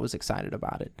why I was excited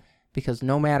about it, because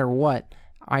no matter what,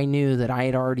 I knew that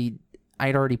I'd already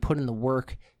put in the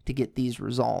work to get these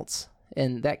results,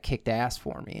 and that kicked ass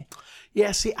for me.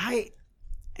 Yeah, see,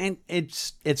 and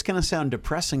it's going to sound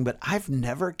depressing, but I've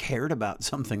never cared about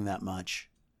something that much.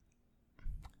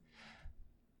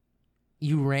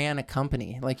 You ran a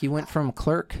company. Like, you went from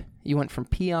clerk, you went from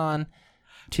peon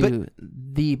to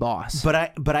the boss.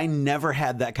 But I never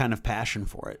had that kind of passion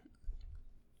for it.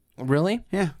 Really?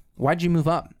 Yeah. Why'd you move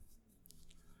up?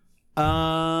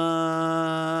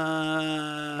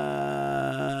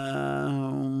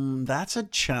 That's a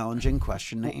challenging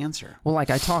question to answer. Well, like,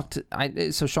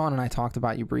 so Sean and I talked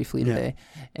about you briefly today,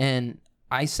 and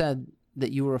I said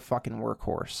that you were a fucking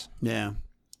workhorse. Yeah.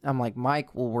 I'm like,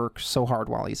 Mike will work so hard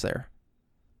while he's there.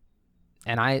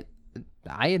 And I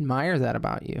admire that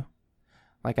about you.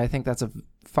 Like, I think that's a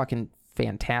fucking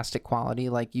fantastic quality.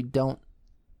 Like, you don't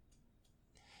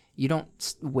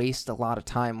waste a lot of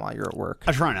time while you're at work.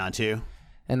 I try not to.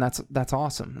 And that's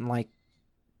awesome. And, like,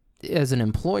 as an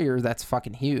employer, that's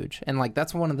fucking huge. And, like,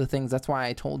 that's one of the things, that's why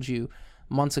I told you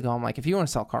months ago, I'm like, if you want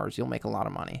to sell cars, you'll make a lot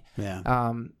of money.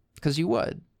 Yeah. Because you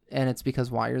would. And it's because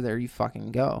while you're there, you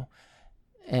fucking go.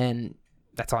 And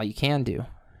that's all you can do.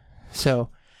 So,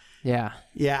 yeah.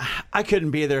 Yeah. I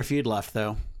couldn't be there if you'd left,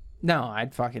 though. No,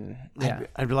 I'd fucking, yeah.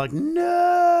 I'd be like,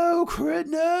 no, Crit,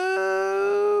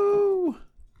 no.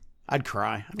 I'd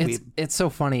cry. It's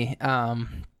so funny.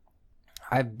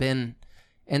 I've been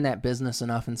in that business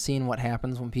enough and seen what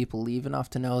happens when people leave enough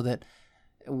to know that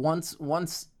once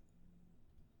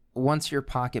your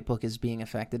pocketbook is being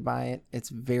affected by it, it's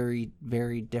very,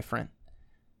 very different.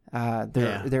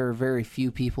 There are very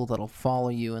few people that'll follow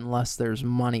you unless there's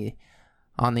money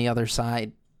on the other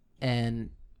side, and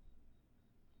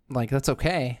like that's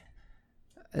okay.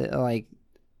 Like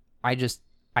I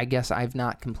guess I've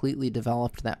not completely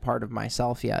developed that part of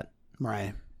myself yet,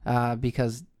 Right.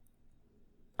 Because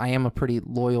I am a pretty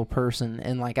loyal person,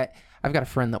 and like I've got a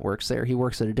friend that works there. He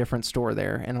works at a different store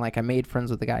there, and like I made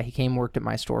friends with the guy. He came worked at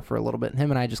my store for a little bit, and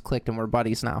him and I just clicked, and we're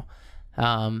buddies now.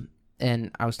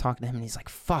 And I was talking to him, and he's like,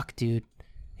 "Fuck, dude."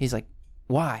 He's like,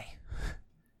 "Why?"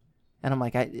 And I'm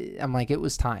like, it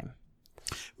was time.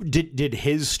 Did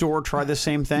his store try the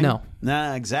same thing? No.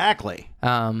 Nah, exactly.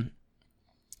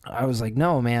 I was like,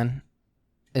 "No, man.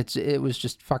 It was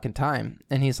just fucking time."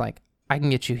 And he's like, "I can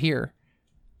get you here."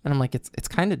 And I'm like, "It's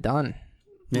kind of done."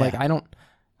 Yeah. Like I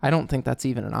don't think that's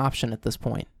even an option at this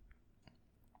point.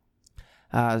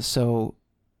 So,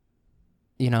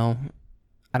 you know,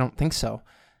 I don't think so.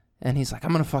 And he's like,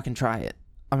 I'm going to fucking try it.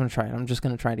 I'm just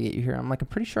going to try to get you here. I'm like, I'm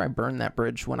pretty sure I burned that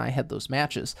bridge when I had those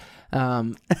matches.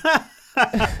 But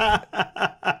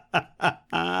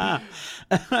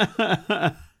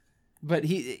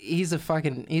he's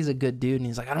a good dude. And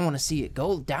he's like, I don't want to see it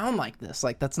go down like this.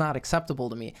 Like, that's not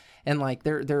acceptable to me. And like,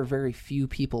 there are very few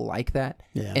people like that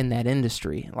in that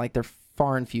industry. Like, they're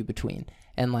far and few between.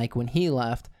 And like, when he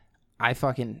left, I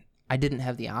didn't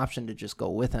have the option to just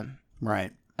go with him.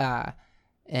 Right.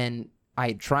 And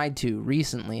I tried to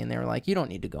recently, and they were like, "You don't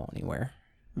need to go anywhere."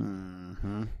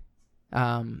 Mm-hmm.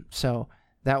 So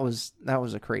that was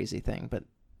a crazy thing, but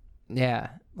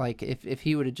yeah, like if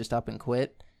he would have just up and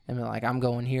quit and been like, "I'm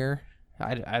going here,"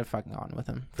 I'd have fucking gone with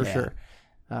him for sure.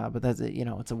 But that's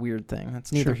it's a weird thing.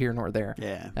 It's neither here nor there.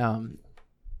 Yeah.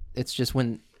 It's just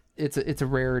when it's a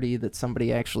rarity that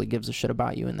somebody actually gives a shit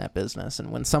about you in that business,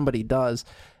 and when somebody does,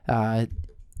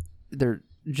 they're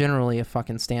generally a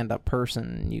fucking stand-up person,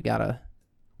 and you gotta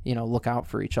look out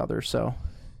for each other. So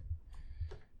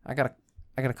I got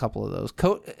a couple of those.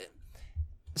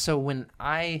 So when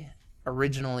I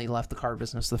originally left the car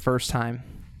business the first time,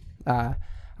 I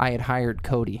had hired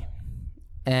Cody,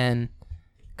 and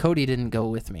Cody didn't go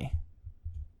with me,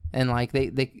 and like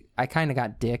I kind of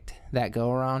got dicked that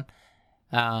go around,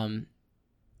 and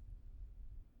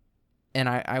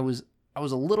I was a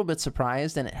little bit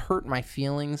surprised, and it hurt my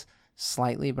feelings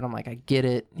slightly, but I'm like, I get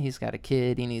it. He's got a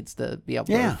kid. He needs to be able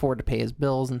to afford to pay his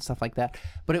bills and stuff like that.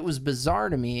 But it was bizarre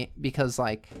to me because,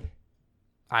 like,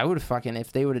 I would have fucking,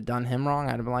 if they would have done him wrong,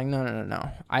 I'd have been like, no.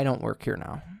 I don't work here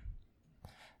now.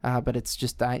 But it's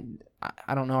just, I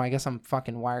don't know. I guess I'm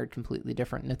fucking wired completely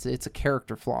different. And it's a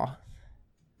character flaw.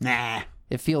 Nah.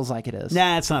 It feels like it is.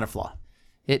 Nah, it's not a flaw.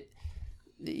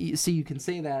 See, you can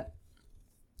say that,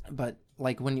 but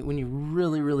like when you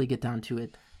really, really get down to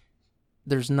it,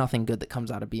 there's nothing good that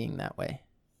comes out of being that way.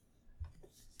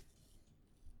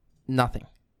 Nothing.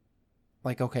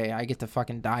 Like, okay, I get to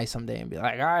fucking die someday and be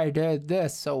like, I did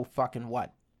this, so fucking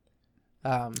what?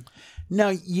 No,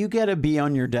 you got to be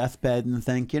on your deathbed and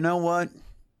think, you know what?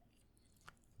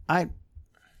 I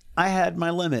had my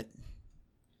limit.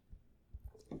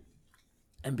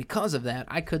 And because of that,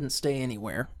 I couldn't stay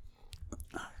anywhere.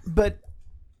 But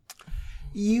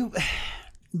you've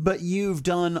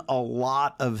done a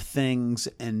lot of things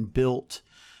and built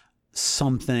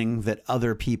something that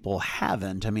other people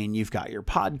haven't. I mean, you've got your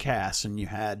podcast, and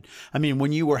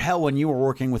when you were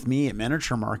working with me at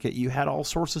Miniature Market, you had all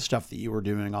sorts of stuff that you were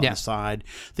doing on the side,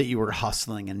 that you were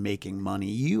hustling and making money.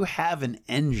 You have an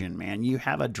engine, man. You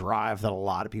have a drive that a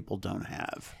lot of people don't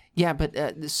have. Yeah,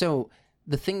 but so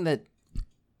the thing that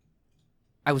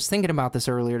I was thinking about this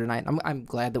earlier tonight, I'm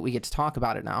glad that we get to talk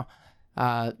about it now.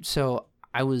 So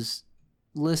I was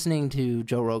listening to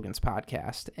Joe Rogan's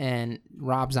podcast, and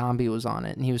Rob Zombie was on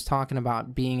it, and he was talking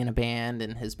about being in a band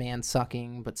and his band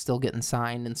sucking but still getting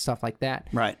signed and stuff like that.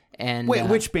 Right. And wait,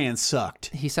 which band sucked?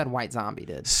 He said White Zombie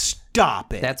did.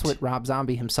 Stop it. That's what Rob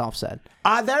Zombie himself said.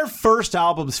 Their first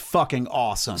album's fucking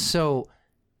awesome. So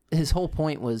his whole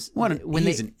point was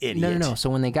he's an idiot. No. So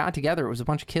when they got together, it was a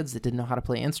bunch of kids that didn't know how to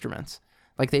play instruments.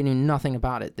 Like, they knew nothing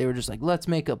about it. They were just like, let's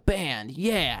make a band.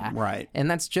 Yeah. Right.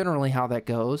 And that's generally how that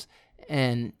goes.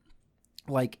 And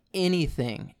like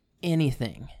anything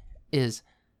is,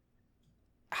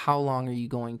 how long are you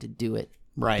going to do it?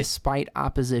 Right. Despite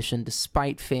opposition,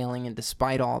 despite failing, and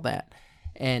despite all that.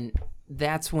 And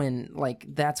that's when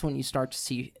you start to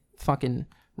see fucking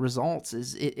results.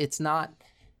 It's not,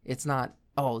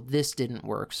 oh, this didn't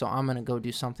work, so I'm going to go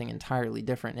do something entirely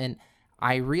different. And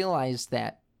I realized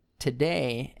that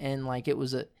today, and like it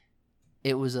was a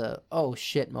oh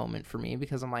shit moment for me,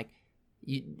 because I'm like,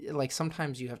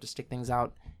 sometimes you have to stick things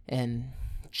out and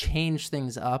change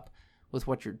things up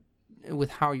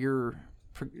with how you're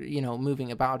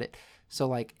moving about it. So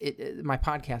like my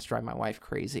podcast drive my wife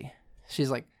crazy. She's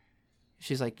like,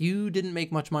 you didn't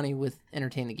make much money with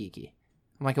Entertain the Geeky.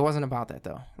 I'm like, it wasn't about that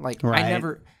though. Like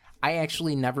Right. I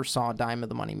actually never saw a dime of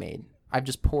the money made. I've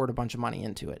just poured a bunch of money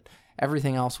into it.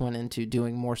 Everything else went into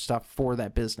doing more stuff for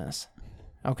that business.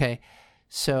 Okay.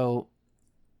 So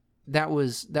that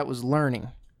was learning.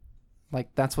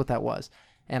 Like that's what that was.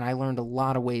 And I learned a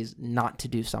lot of ways not to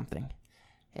do something.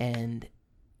 And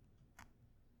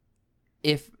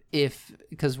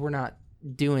because we're not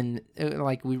doing,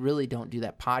 like, we really don't do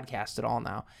that podcast at all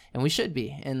now. And we should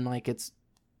be. And like,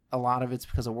 a lot of it's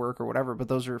because of work or whatever, but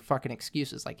those are fucking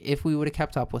excuses. Like if we would have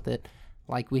kept up with it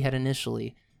like we had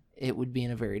initially, it would be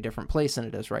in a very different place than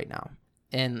it is right now.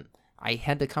 And I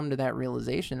had to come to that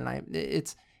realization. And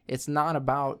it's not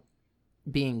about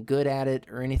being good at it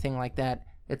or anything like that.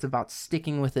 It's about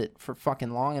sticking with it for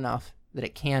fucking long enough that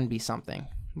it can be something.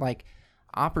 Like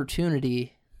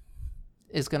opportunity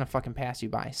is going to fucking pass you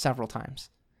by several times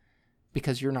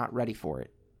because you're not ready for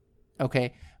it.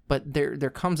 Okay? But there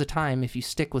comes a time, if you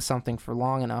stick with something for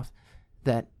long enough,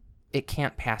 that it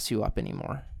can't pass you up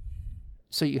anymore.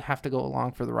 So you have to go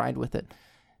along for the ride with it.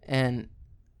 And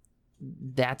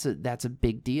that's a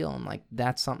big deal. And like,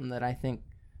 that's something that I think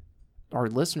our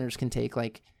listeners can take.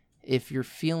 Like, if you're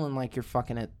feeling like you're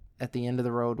fucking at the end of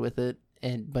the road with it,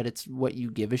 but it's what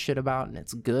you give a shit about and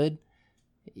it's good,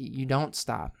 you don't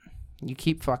stop. You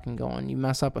keep fucking going. You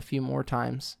mess up a few more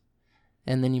times,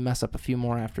 and then you mess up a few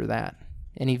more after that.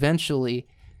 And eventually,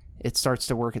 it starts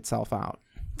to work itself out.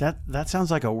 That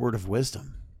sounds like a word of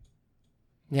wisdom.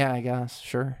 Yeah, I guess.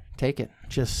 Sure. Take it.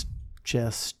 Just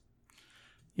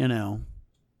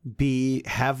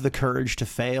have the courage to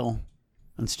fail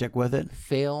and stick with it.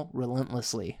 Fail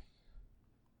relentlessly.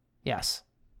 Yes.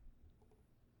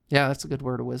 Yeah, that's a good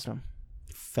word of wisdom.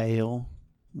 Fail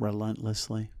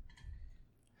relentlessly.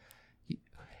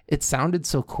 It sounded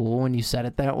so cool when you said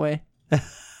it that way.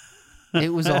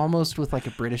 It was almost with like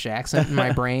a British accent in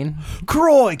my brain.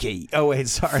 Crikey! Oh wait,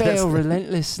 sorry. Fail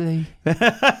relentlessly.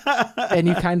 And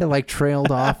you kind of like trailed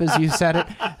off as you said it.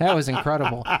 That was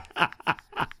incredible.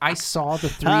 I saw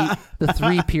the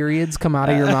three periods come out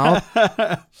of your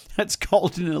mouth. That's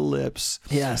called an ellipse.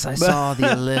 Yes, I saw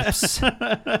the ellipse.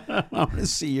 I want to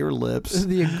see your lips.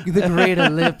 The great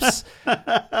ellipse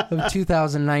of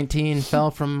 2019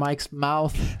 fell from Mike's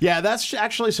mouth. Yeah, that's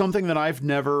actually something that I've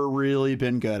never really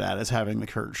been good at, is having the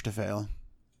courage to fail.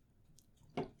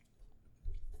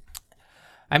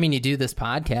 I mean, you do this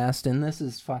podcast, and this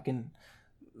is fucking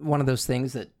one of those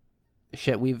things that,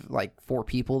 shit, we've like 4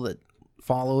 people that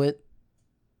follow it.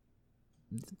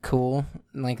 Cool.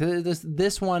 Like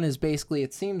this one is basically,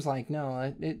 it seems like,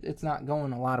 no, it's not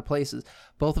going a lot of places.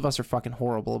 Both of us are fucking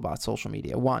horrible about social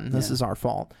media. This is our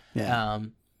fault. Yeah.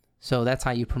 So that's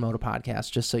how you promote a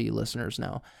podcast, just so you listeners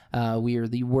know. We are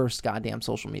the worst goddamn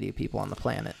social media people on the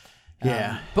planet.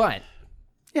 Yeah. But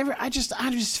yeah, I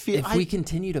just feel if we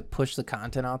continue to push the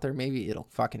content out there, maybe it'll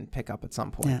fucking pick up at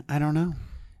some point. Yeah, I don't know.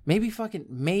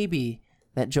 Maybe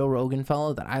that Joe Rogan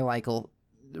fellow that I like will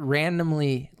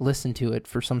randomly listen to it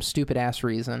for some stupid ass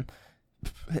reason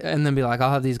and then be like,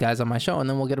 I'll have these guys on my show, and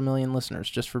then we'll get 1 million listeners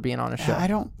just for being on a show. I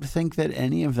don't think that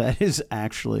any of that is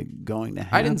actually going to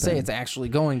happen. I didn't say it's actually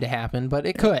going to happen, but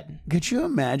it could. Could you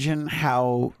imagine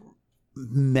how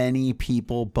many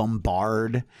people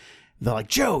bombard? They're like,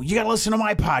 Joe, you got to listen to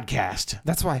my podcast.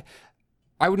 That's why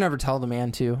I would never tell the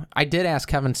man to. I did ask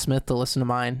Kevin Smith to listen to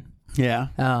mine. Yeah.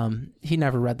 He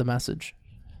never read the message.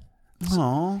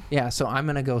 Oh. Yeah, so I'm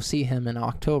going to go see him in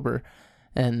October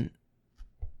and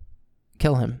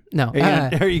kill him. No.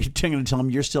 Are you going to tell him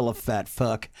you're still a fat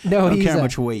fuck? No, I don't care how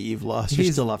much weight you've lost.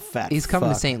 You're still a fat fuck. He's coming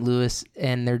to St. Louis,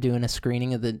 and they're doing a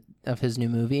screening of his new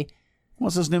movie.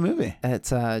 What's his new movie?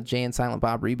 It's Jay and Silent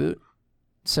Bob reboot.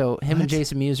 So him and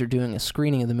Jason Mewes are doing a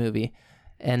screening of the movie,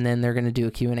 and then they're going to do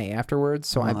a Q&A afterwards.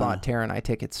 So I bought Tara and I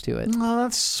tickets to it. Oh,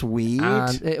 that's sweet.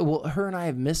 Well, her and I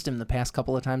have missed him the past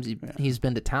couple of times he's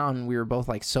been to town, and we were both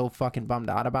like so fucking bummed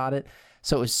out about it.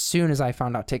 So as soon as I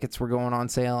found out tickets were going on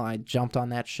sale, I jumped on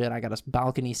that shit. I got us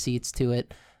balcony seats to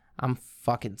it. I'm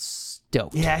fucking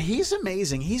stoked. Yeah, he's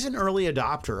amazing. He's an early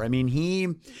adopter. I mean, he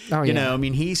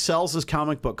sells his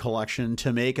comic book collection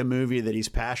to make a movie that he's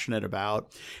passionate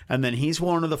about. And then he's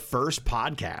one of the first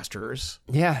podcasters.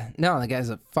 Yeah, no, the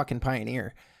guy's a fucking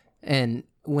pioneer. And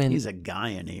when he's a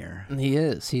guyoneer. He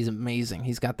is. He's amazing.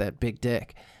 He's got that big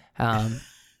dick. So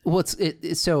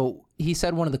he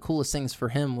said one of the coolest things for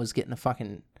him was getting a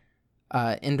fucking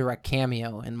indirect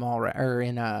cameo in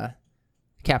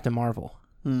Captain Marvel.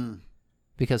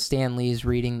 because Stan Lee's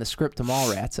reading the script to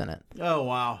Mallrats in it. Oh,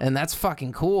 wow. And that's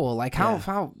fucking cool. Like,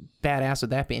 how badass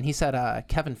would that be? And he said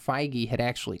Kevin Feige had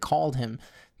actually called him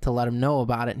to let him know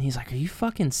about it. And he's like, are you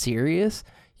fucking serious?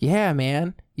 Yeah,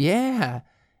 man. Yeah.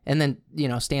 And then, you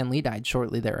know, Stan Lee died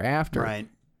shortly thereafter.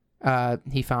 Right.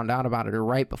 He found out about it or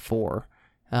right before.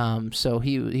 So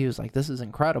he was like, this is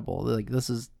incredible. Like, this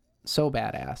is so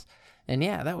badass. And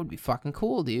yeah, that would be fucking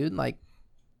cool, dude. Like,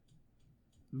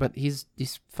 but he's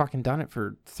fucking done it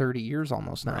for 30 years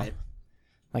almost now. Right.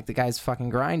 Like, the guy's fucking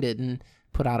grinded and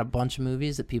put out a bunch of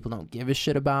movies that people don't give a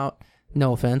shit about.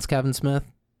 No offense, Kevin Smith.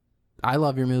 I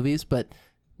love your movies, but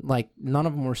like, none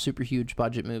of them were super huge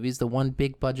budget movies. The one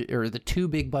big budget, or the two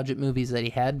big budget movies that he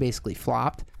had basically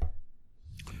flopped.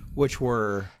 Which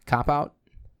were? Cop Out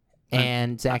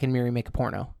and Zack and Miri Make a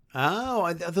Porno.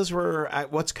 Oh, those were...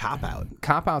 what's Cop Out?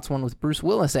 Cop Out's one with Bruce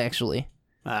Willis, actually.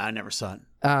 I never saw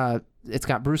it. It's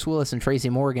got Bruce Willis and Tracy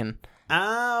Morgan.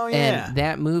 Oh, yeah. And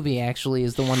that movie actually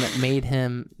is the one that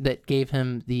gave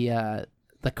him the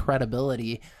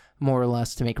credibility, more or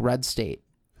less, to make Red State.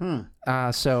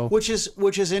 So which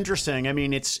is interesting. I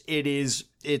mean, it's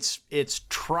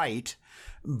trite,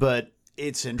 but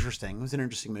it's interesting. It was an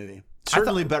interesting movie.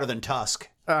 Certainly better than Tusk.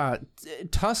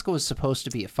 Tusk was supposed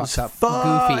to be a fucked up,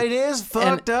 goofy. It is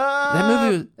fucked up. That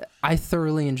movie, I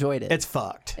thoroughly enjoyed it. It's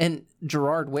fucked. And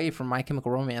Gerard Way from My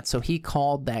Chemical Romance, so he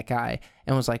called that guy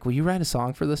and was like, "Will you write a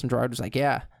song for this?" And Gerard was like,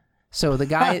 "Yeah." So the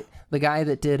guy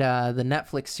that did the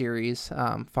Netflix series,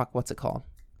 what's it called?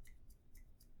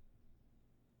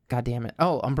 God damn it!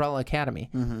 Oh, Umbrella Academy.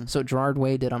 Mm-hmm. So Gerard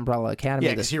Way did Umbrella Academy,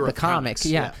 yeah, he wrote the comics.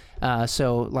 Yeah.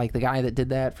 So like the guy that did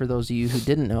that, for those of you who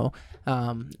didn't know,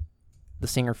 the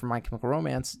singer from My Chemical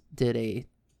Romance did a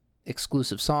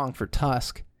exclusive song for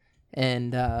Tusk,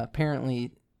 and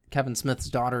apparently Kevin Smith's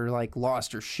daughter like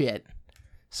lost her shit.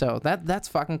 So that's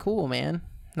fucking cool, man.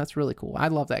 That's really cool. I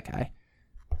love that guy.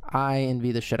 I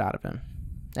envy the shit out of him,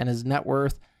 and his net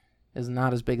worth is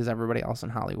not as big as everybody else in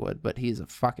Hollywood, but he's a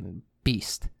fucking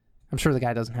beast. I'm sure the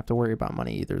guy doesn't have to worry about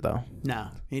money either, though. No,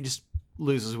 he just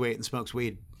loses weight and smokes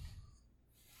weed.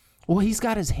 Well, he's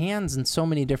got his hands in so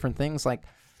many different things. Like,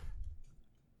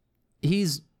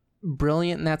 he's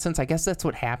brilliant in that sense. I guess that's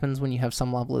what happens when you have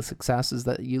some level of success, is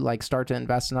that you like start to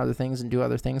invest in other things and do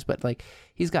other things. But like,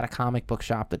 he's got a comic book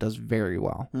shop that does very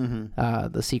well.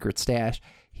 Mm-hmm. The Secret Stash.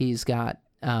 He's got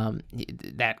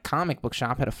that comic book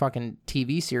shop had a fucking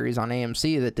TV series on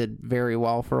AMC that did very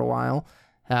well for a while.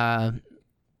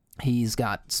 He's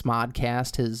got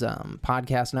Smodcast, his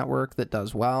podcast network, that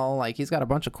does well. Like, he's got a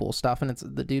bunch of cool stuff, and it's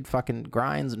the dude fucking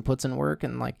grinds and puts in work,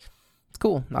 and like, it's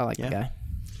cool. I like the guy.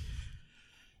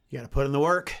 You got to put in the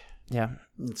work. Yeah,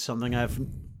 it's something I've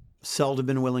seldom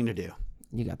been willing to do.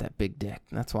 You got that big dick.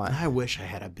 That's why. I wish I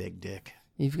had a big dick.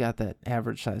 You've got that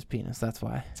average sized penis. That's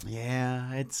why.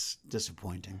 Yeah, it's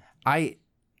disappointing.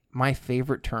 My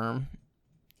favorite term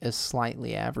is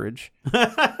slightly average.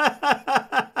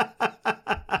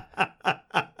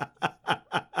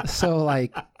 So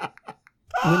like,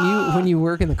 when you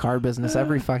work in the car business,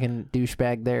 every fucking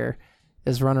douchebag there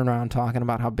is running around talking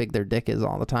about how big their dick is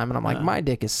all the time, and I'm like, my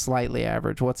dick is slightly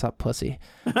average. What's up, pussy?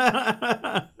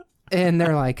 And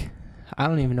they're like, I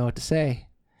don't even know what to say.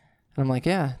 And I'm like,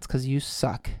 yeah, it's because you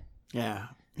suck. Yeah.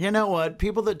 You know what?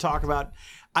 People that talk about,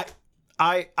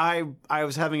 I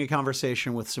was having a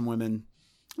conversation with some women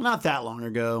not that long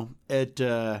ago at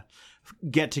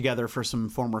get together for some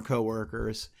former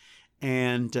coworkers.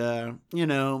 And, you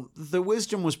know, the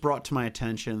wisdom was brought to my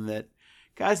attention that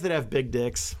guys that have big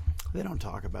dicks, they don't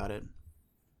talk about it.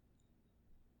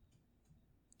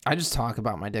 I just talk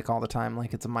about my dick all the time,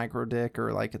 like it's a micro dick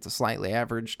or like it's a slightly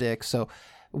average dick. So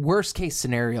worst case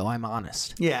scenario, I'm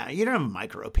honest. Yeah, you don't have a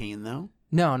micro peen, though.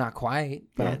 No, not quite,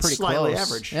 but I'm pretty slightly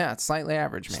close. Average. Yeah, it's slightly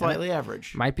average, man. Slightly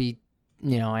average. Might be,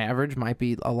 you know, average, might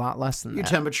be a lot less than Your that.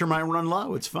 temperature might run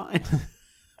low. It's fine.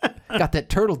 Got that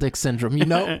turtle dick syndrome, you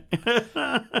know?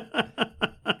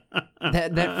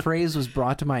 That phrase was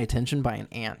brought to my attention by an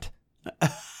aunt.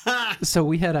 So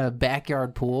we had a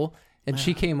backyard pool, and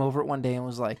she came over it one day and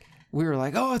was like, we were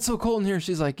like, oh, it's so cold in here.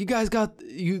 She's like, you guys got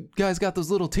those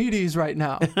little TDs right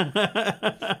now.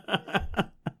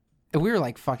 And we were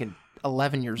like fucking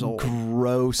 11 years old.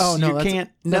 Gross. Oh, no,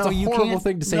 that's a horrible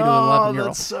thing to say to an 11-year-old.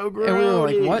 That's so gross. And we were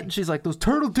like, what? And she's like, those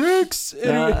turtle dicks.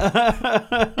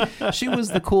 She was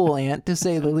the cool aunt, to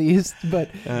say the least. But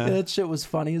that shit was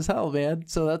funny as hell, man.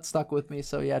 So that stuck with me.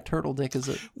 So yeah, turtle dick is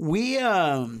it.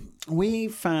 We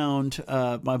found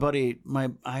my buddy,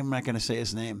 I'm not going to say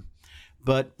his name,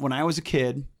 but when I was a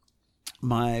kid,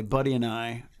 my buddy and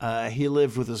I, he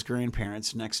lived with his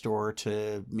grandparents next door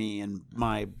to me and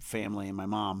my family and my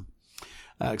mom.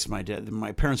 because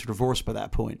my parents were divorced by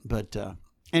that point. But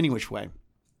any which way,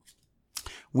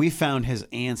 we found his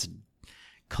aunt's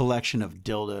collection of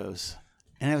dildos,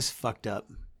 and it was fucked up.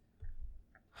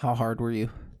 How hard were you?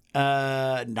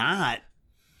 Not.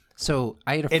 So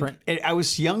I had a friend. I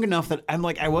was young enough that I'm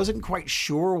like, I wasn't quite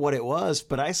sure what it was,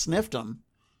 but I sniffed them.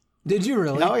 Did you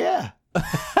really? Oh, yeah.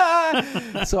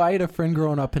 So I had a friend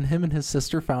growing up, and him and his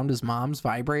sister found his mom's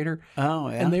vibrator. Oh,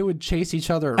 yeah. And they would chase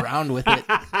each other around with it.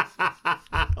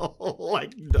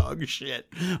 Like dog shit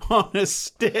on a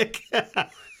stick.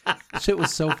 Shit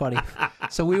was so funny.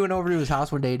 So we went over to his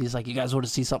house one day, and he's like, you guys want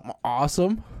to see something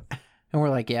awesome? And we're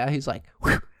like, yeah. He's like,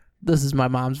 this is my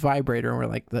mom's vibrator. And we're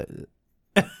like,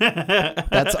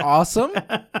 that's awesome.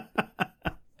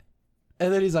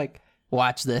 And then he's like,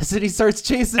 watch this. And he starts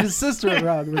chasing his sister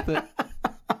around with it.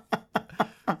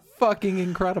 Fucking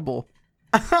incredible.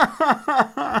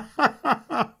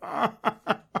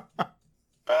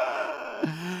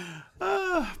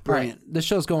 Brilliant. Right, the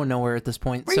show's going nowhere at this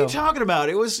point. What are you talking about?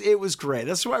 It was great.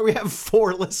 That's why we have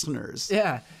 4 listeners.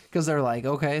 Yeah, because they're like,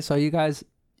 okay, so you guys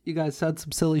said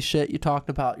some silly shit. You talked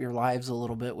about your lives a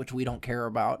little bit, which we don't care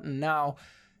about, and now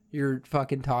you're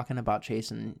fucking talking about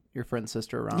chasing your friend's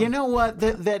sister around. You know what?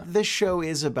 That this show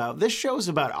is about. This show is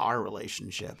about our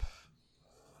relationship.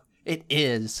 It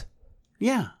is.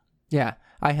 Yeah. Yeah,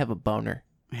 I have a boner.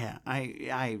 Yeah.